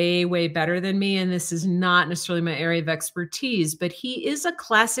said way, way better than me. And this is not necessarily my area of expertise, but he is a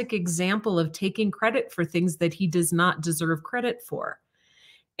classic example of taking credit for things that he does not deserve credit for.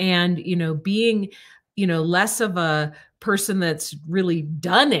 And, being, less of a person that's really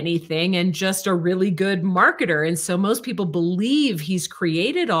done anything and just a really good marketer. And so most people believe he's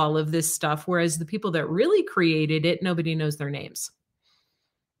created all of this stuff, whereas the people that really created it, nobody knows their names.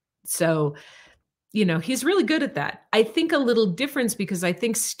 So, he's really good at that. I think a little difference, because I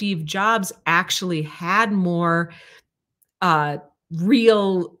think Steve Jobs actually had more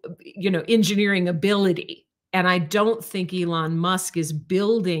real, engineering ability. And I don't think Elon Musk is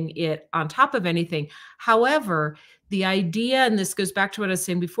building it on top of anything. However, the idea, and this goes back to what I was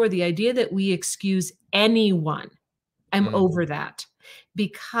saying before, the idea that we excuse anyone, I'm over that,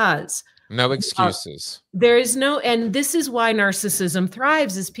 because no excuses. There is no, and this is why narcissism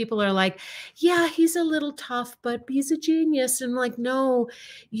thrives, is people are like, yeah, he's a little tough, but he's a genius. And like, no,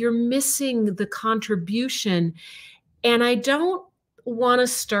 you're missing the contribution. And I don't want to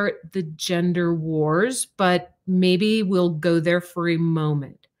start the gender wars, but maybe we'll go there for a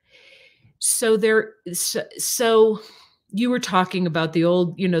moment. So you were talking about the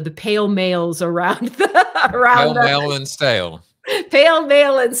old, the pale males around pale male and stale. Pale,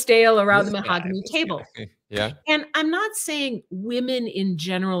 male, and stale around the mahogany table. Yeah. And I'm not saying women in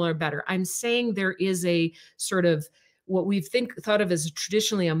general are better. I'm saying there is a sort of what we've thought of as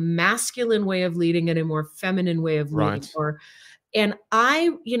traditionally a masculine way of leading and a more feminine way of leading. Right. And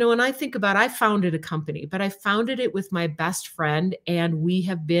when I think about, I founded a company, but I founded it with my best friend, and we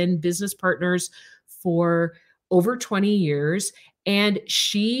have been business partners for over 20 years. And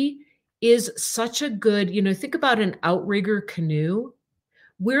she is such a good, think about an outrigger canoe.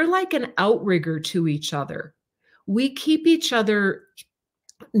 We're like an outrigger to each other. We keep each other,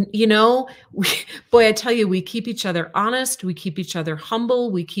 boy, I tell you, we keep each other honest. We keep each other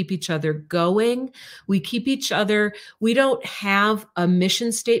humble. We keep each other going. We keep each other, we don't have a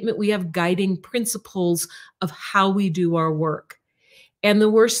mission statement. We have guiding principles of how we do our work. And the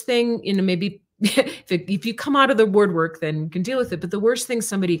worst thing, maybe if you come out of the woodwork, then you can deal with it. But the worst thing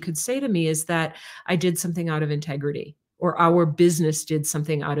somebody could say to me is that I did something out of integrity, or our business did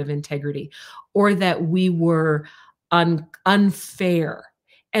something out of integrity, or that we were unfair.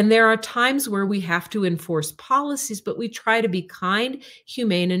 And there are times where we have to enforce policies, but we try to be kind,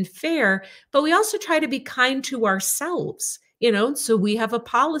 humane, and fair. But we also try to be kind to ourselves, so we have a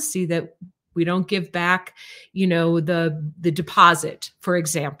policy that we don't give back, the deposit, for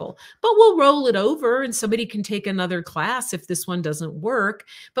example, but we'll roll it over and somebody can take another class if this one doesn't work.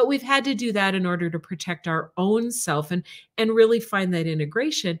 But we've had to do that in order to protect our own self and really find that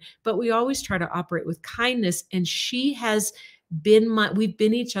integration. But we always try to operate with kindness. And she has we've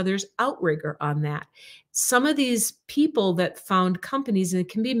been each other's outrigger on that. Some of these people that found companies, and it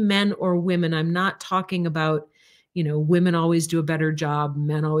can be men or women, I'm not talking about women always do a better job,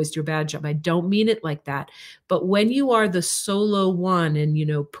 men always do a bad job. I don't mean it like that. But when you are the solo one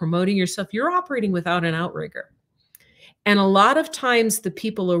and, promoting yourself, you're operating without an outrigger. And a lot of times the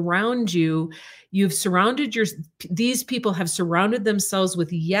people around you, these people have surrounded themselves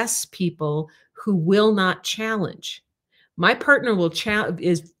with yes people who will not challenge. My partner will she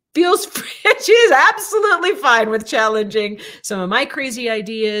is absolutely fine with challenging some of my crazy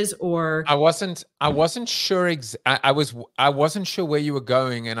ideas. Or I wasn't sure I wasn't sure where you were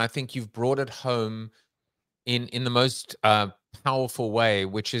going, and I think you've brought it home in the most powerful way,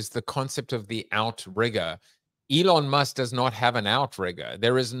 which is the concept of the outrigger. Elon Musk does not have an outrigger.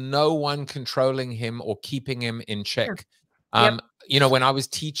 There is no one controlling him or keeping him in check. Sure. Yep. When I was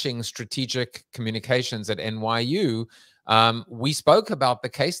teaching strategic communications at NYU, we spoke about the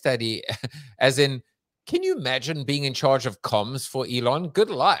case study as in, can you imagine being in charge of comms for Elon? Good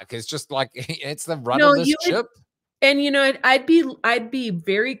luck. It's just like, it's the run of this ship. And, I'd be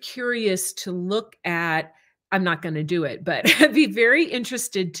very curious to look at, I'm not going to do it, but I'd be very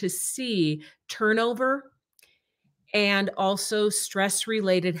interested to see turnover and also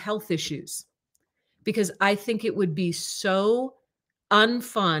stress-related health issues, because I think it would be so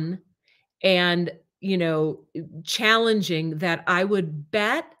unfun and challenging that I would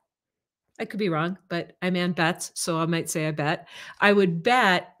bet, I could be wrong, but I'm Ann Betz, so I might say I bet. I would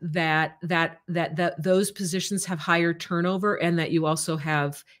bet that those positions have higher turnover and that you also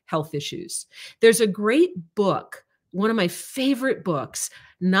have health issues. There's a great book, one of my favorite books,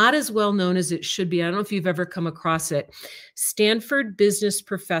 not as well known as it should be. I don't know if you've ever come across it. Stanford business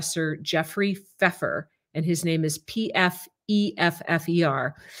professor Jaffe Pfeffer, and his name is Pfeffer.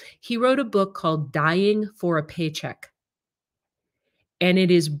 He wrote a book called Dying for a Paycheck. And it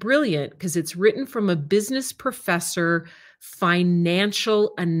is brilliant because it's written from a business professor,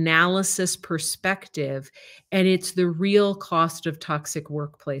 financial analysis perspective, and it's the real cost of toxic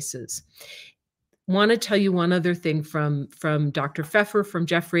workplaces. Want to tell you one other thing from Dr. Pfeffer, from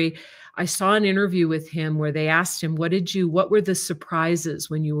Jaffe. I saw an interview with him where they asked him, what were the surprises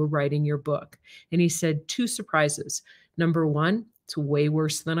when you were writing your book? And he said, 2 surprises. Number 1, it's way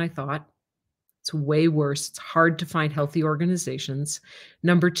worse than I thought. It's way worse. It's hard to find healthy organizations.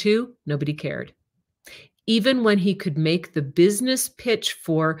 Number 2, nobody cared. Even when he could make the business pitch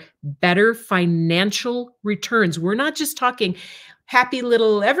for better financial returns, we're not just talking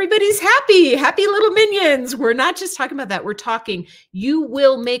everybody's happy little minions. We're not just talking about that. We're talking, you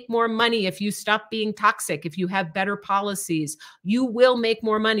will make more money if you stop being toxic, if you have better policies. You will make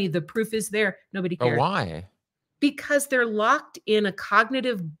more money. The proof is there. Nobody cared. But why? Because they're locked in a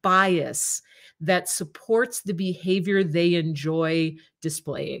cognitive bias that supports the behavior they enjoy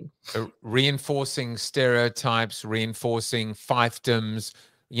displaying. Reinforcing stereotypes, reinforcing fiefdoms,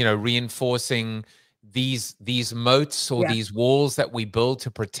 reinforcing these moats or these walls that we build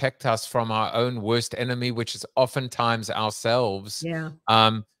to protect us from our own worst enemy, which is oftentimes ourselves. Yeah.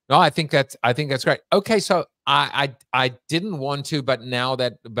 No, I think that's great. Okay, so I didn't want to, but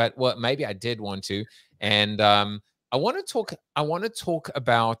well, maybe I did want to, and I want to talk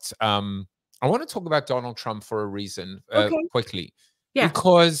about Donald Trump for a reason, quickly. Yeah.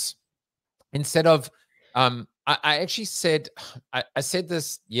 Because instead of I actually said, I said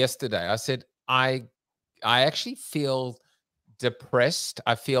this yesterday. I said I actually feel depressed.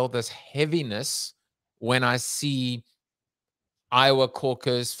 I feel this heaviness when I see Iowa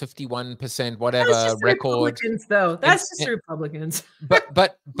caucus 51%, whatever record. Republicans, though. That's just Republicans. But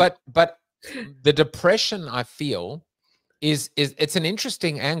the depression I feel is it's an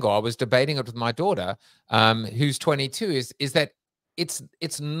interesting angle. I was debating it with my daughter, who's 22. Is that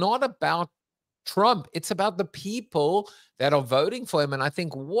it's not about Trump. It's about the people that are voting for him. And I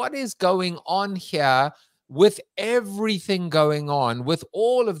think what is going on here with everything going on, with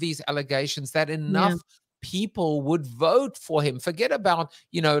all of these allegations, that enough people would vote for him. Forget about,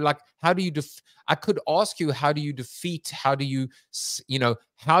 like, how do you, I could ask you, how do you defeat, how do you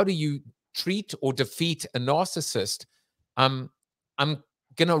treat or defeat a narcissist? I'm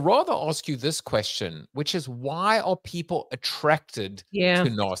going to rather ask you this question, which is, why are people attracted to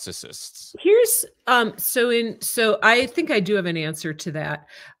narcissists? Here's so I think I do have an answer to that.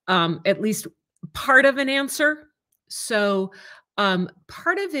 At least part of an answer. So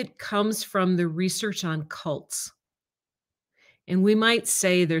part of it comes from the research on cults. And we might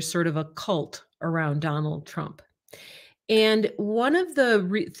say there's sort of a cult around Donald Trump. And one of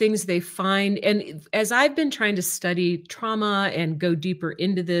the things they find, and as I've been trying to study trauma and go deeper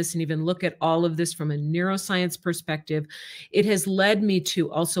into this and even look at all of this from a neuroscience perspective, it has led me to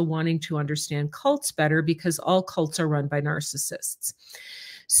also wanting to understand cults better, because all cults are run by narcissists.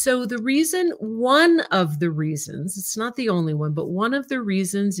 So one of the reasons, it's not the only one, but one of the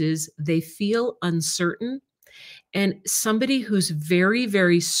reasons is they feel uncertain. And somebody who's very,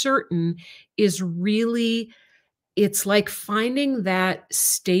 very certain is really, it's like finding that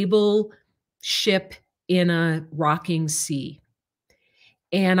stable ship in a rocking sea.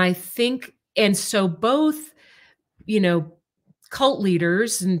 And I think, and so both, cult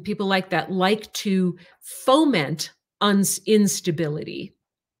leaders and people like that like to foment instability,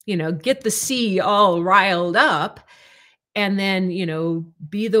 get the sea all riled up, and then,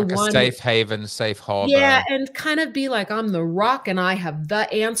 be the like one. A safe haven, safe harbor. Yeah, and kind of be like, I'm the rock and I have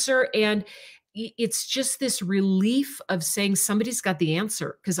the answer. And it's just this relief of saying somebody's got the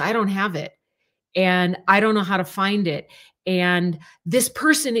answer because I don't have it and I don't know how to find it. And this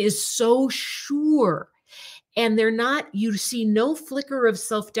person is so sure. And they're not, you see no flicker of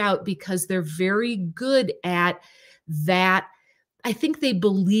self-doubt because they're very good at that. I think they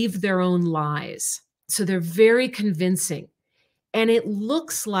believe their own lies. So they're very convincing. And it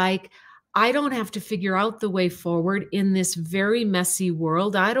looks like I don't have to figure out the way forward in this very messy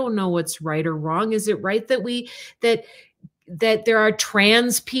world. I don't know what's right or wrong. Is it right that there are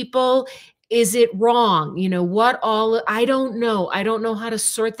trans people? Is it wrong? I don't know. I don't know how to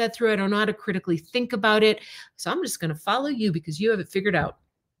sort that through. I don't know how to critically think about it. So I'm just going to follow you because you have it figured out.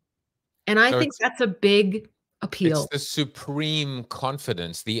 And I think that's a big appeal. It's the supreme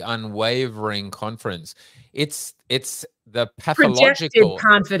confidence, the unwavering confidence. It's the pathological projected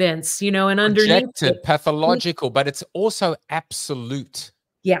confidence, and underneath it. Pathological, but it's also absolute.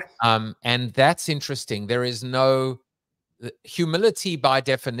 Yeah. And that's interesting. There is no humility by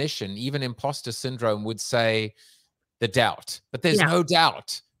definition. Even imposter syndrome would say the doubt, but there's no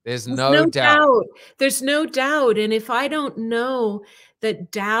doubt. There's no doubt. There's no doubt. And if I don't know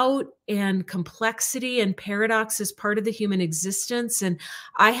that doubt and complexity and paradox is part of the human existence, and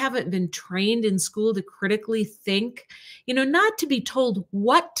I haven't been trained in school to critically think, not to be told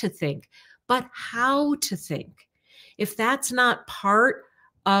what to think, but how to think. If that's not part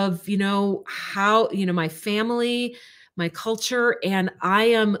of, how, my family, my culture, and I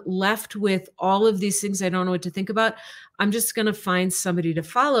am left with all of these things I don't know what to think about, I'm just going to find somebody to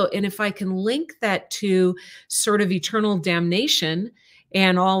follow. And if I can link that to sort of eternal damnation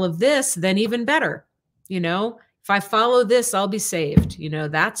and all of this, then even better. If I follow this, I'll be saved.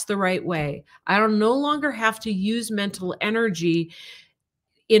 That's the right way. I don't no longer have to use mental energy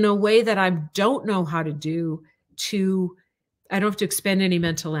in a way that I don't know how to do. I don't have to expend any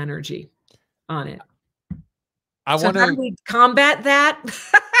mental energy on it. How do we combat that?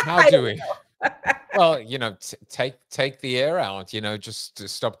 How do we? Well, take the air out, just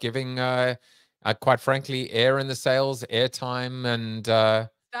stop giving, quite frankly, air in the sails, airtime, and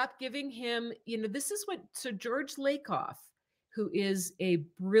stop giving him, this is so George Lakoff, who is a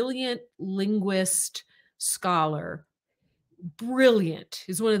brilliant linguist, scholar, brilliant,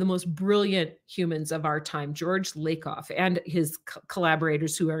 is one of the most brilliant humans of our time, George Lakoff, and his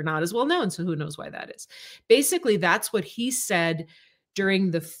collaborators who are not as well known. So who knows why that is. Basically, that's what he said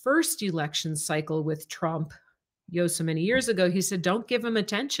during the first election cycle with Trump, so many years ago. He said, don't give him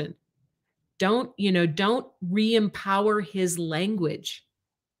attention. Don't re-empower his language.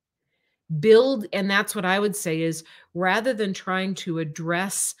 Build, and that's what I would say is, rather than trying to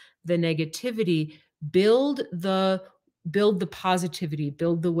address the negativity, build the positivity,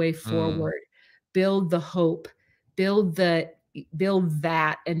 build the way forward, build the hope, build that,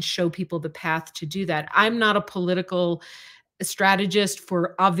 and show people the path to do that. I'm not a political strategist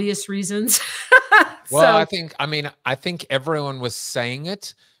for obvious reasons. Well, I think everyone was saying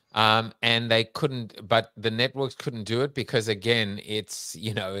it, and they couldn't, but the networks couldn't do it because, again, it's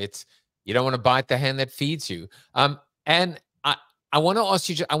you don't want to bite the hand that feeds you. And I want to ask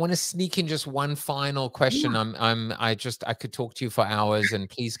you. I want to sneak in just one final question. I could talk to you for hours, and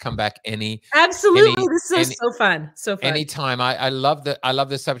please come back Absolutely. This is so fun. So fun. Anytime. I love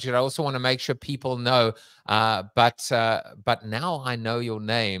the subject. I also want to make sure people know. But now I know your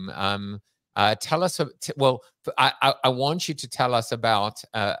name. Tell us. Well, I want you to tell us about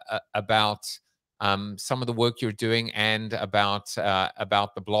some of the work you're doing and about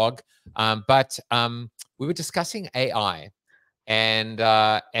the blog. But we were discussing AI,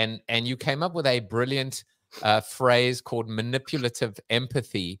 and you came up with a brilliant phrase called manipulative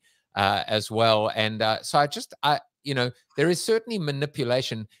empathy as well. And so there is certainly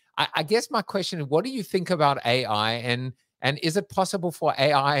manipulation. I guess my question is, what do you think about AI, and is it possible for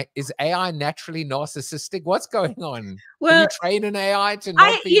AI? Is AI naturally narcissistic? What's going on? Well, can you train an AI to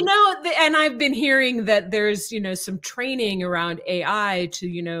not be? And I've been hearing that there's, some training around AI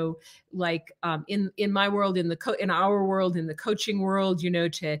to, like in my world, in our world, in the coaching world,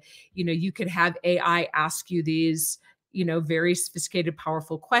 you could have AI ask you these, very sophisticated,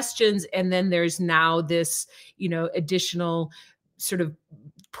 powerful questions. And then there's now this, additional sort of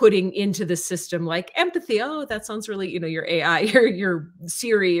putting into the system like empathy. Oh, that sounds really, your AI, your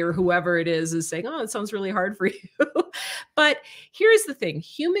Siri or whoever it is saying, oh, it sounds really hard for you. But here's the thing,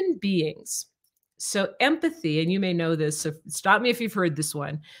 human beings. So empathy, and you may know this, so stop me if you've heard this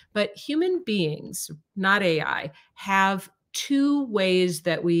one, but human beings, not AI, have two ways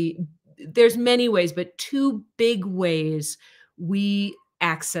that there's many ways, but two big ways we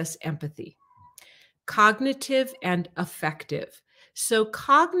access empathy: cognitive and affective. So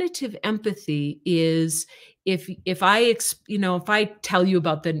cognitive empathy is if I tell you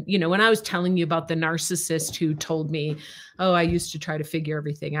about when I was telling you about the narcissist who told me, oh, I used to try to figure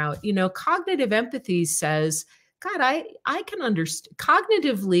everything out, cognitive empathy says, God, I can understand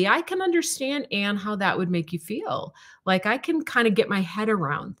cognitively, I can understand, Ann, how that would make you feel. Like I can kind of get my head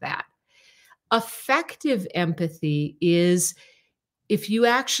around that. Affective empathy is if you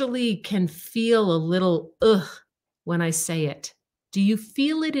actually can feel a little when I say it. Do you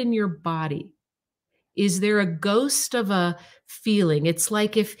feel it in your body? Is there a ghost of a feeling? It's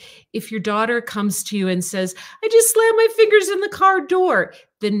like if your daughter comes to you and says, I just slammed my fingers in the car door.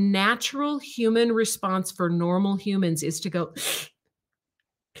 The natural human response for normal humans is to go.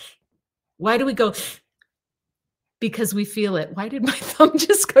 Why do we go? Because we feel it. Why did my thumb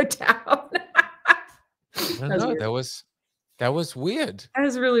just go down? I don't know. That was weird. That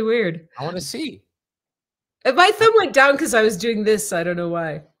was really weird. I want to see. My thumb went down because I was doing this. I don't know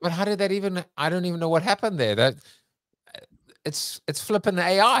why. But how did that even? I don't even know what happened there. That it's flipping the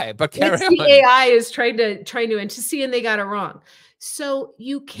AI. But carry on. The AI is trying to see, and they got it wrong. So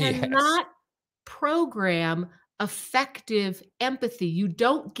you cannot program affective empathy. You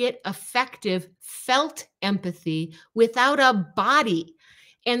don't get affective felt empathy without a body.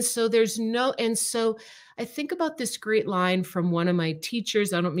 And so so I think about this great line from one of my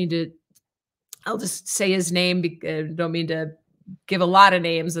teachers. I'll just say his name. Don't mean to give a lot of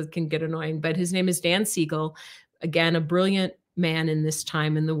names that can get annoying, but his name is Dan Siegel. Again, a brilliant man in this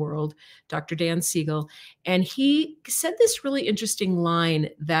time in the world, Dr. Dan Siegel. And he said this really interesting line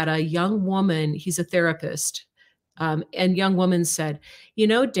that a young woman, he's a therapist, and young woman said,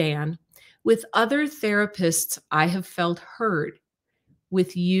 Dan, with other therapists, I have felt heard.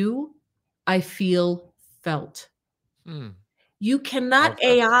 With you, I feel felt. You cannot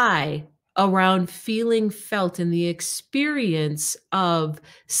AI around feeling felt in the experience of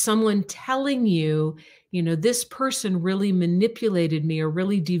someone telling you, this person really manipulated me or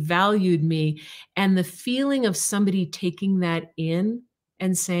really devalued me. And the feeling of somebody taking that in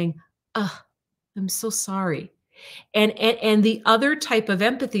and saying, oh, I'm so sorry. And the other type of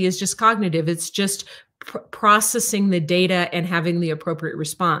empathy is just cognitive. It's just processing the data and having the appropriate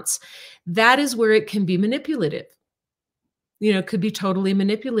response. That is where it can be manipulative. It could be totally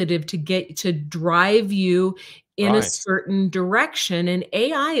manipulative to drive you in a certain direction. And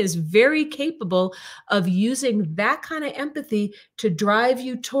AI is very capable of using that kind of empathy to drive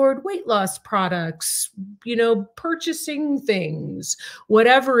you toward weight loss products, purchasing things,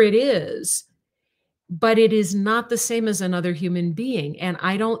 whatever it is. But it is not the same as another human being. And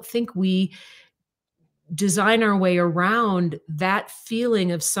I don't think we design our way around that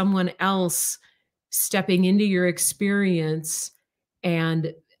feeling of someone else stepping into your experience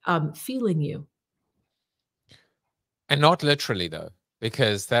and feeling you. And not literally, though,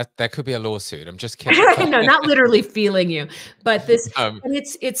 because that could be a lawsuit. I'm just kidding. No, not literally feeling you, but this, and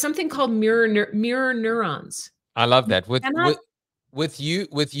it's something called mirror neurons. I love that. with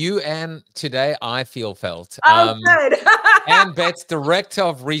you, Ann, today I feel felt. Good. Ann Betz, Director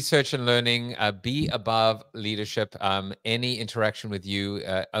of Research and Learning, BEabove Leadership. Any interaction with you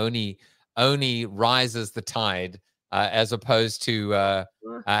only rises the tide, as opposed to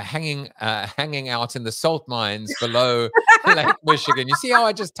hanging out in the salt mines below Lake Michigan. You see how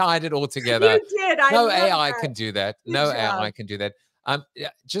I just tied it all together? You did. No AI can do that. No AI can do that.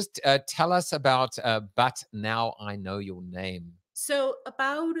 Just tell us about But Now I Know Your Name. So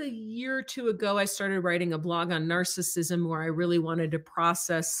about a year or two ago, I started writing a blog on narcissism where I really wanted to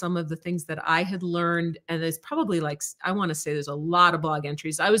process some of the things that I had learned. And there's probably like, I want to say there's a lot of blog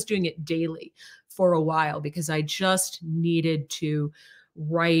entries. I was doing it daily for a while because I just needed to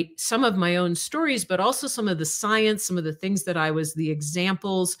write some of my own stories, but also some of the science, some of the things that the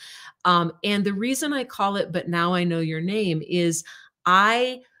examples. And the reason I call it But Now I Know Your Name is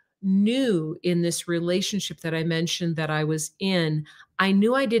I knew in this relationship that I mentioned that I was in, I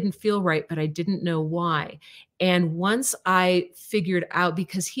knew I didn't feel right, but I didn't know why. And once I figured out,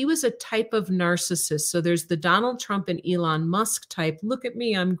 because he was a type of narcissist, so there's the Donald Trump and Elon Musk type, look at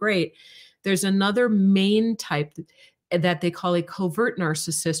me, I'm great. There's another main type that they call a covert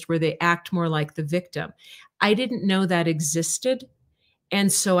narcissist, where they act more like the victim. I didn't know that existed. And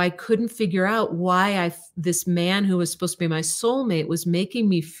so I couldn't figure out why this man who was supposed to be my soulmate was making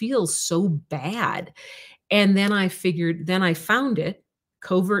me feel so bad. And then I found it,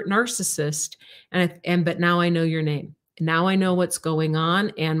 covert narcissist. But now I know your name. Now I know what's going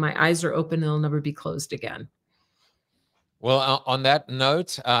on, and my eyes are open and they'll never be closed again. Well, on that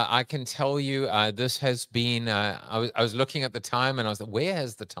note, I can tell you this has been, I was looking at the time and I was like, where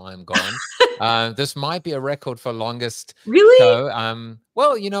has the time gone? This might be a record for longest. Really? So,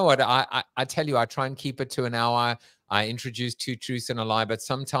 well, you know what? I tell you, I try and keep it to an hour. I introduced 2 truths and a lie, but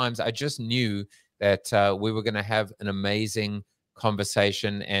sometimes I just knew that we were going to have an amazing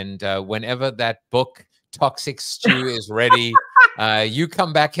conversation. And whenever that book, Toxic Stew, is ready, you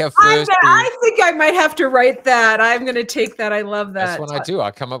come back here first. I think I might have to write that. I'm going to take that. I love that. That's what I do.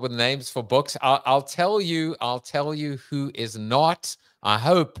 I come up with names for books. I'll tell you who is not, I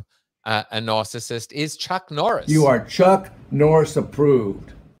hope, a narcissist is Chuck Norris. You are Chuck Norris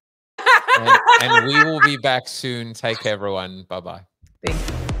approved. And we will be back soon. Take care, everyone. Bye-bye.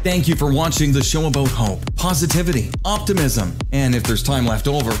 Thank you for watching the show about hope, positivity, optimism, and if there's time left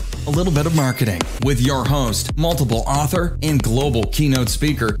over, a little bit of marketing with your host, multiple author, and global keynote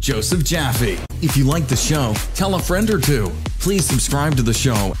speaker, Joseph Jaffe. If you like the show, tell a friend or two. Please subscribe to the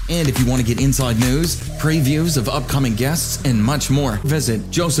show, and if you want to get inside news, previews of upcoming guests, and much more, visit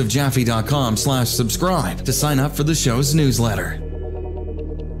josephjaffe.com/subscribe to sign up for the show's newsletter.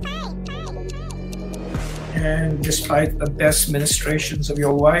 And despite the best ministrations of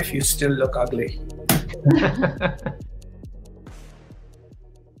your wife, you still look ugly.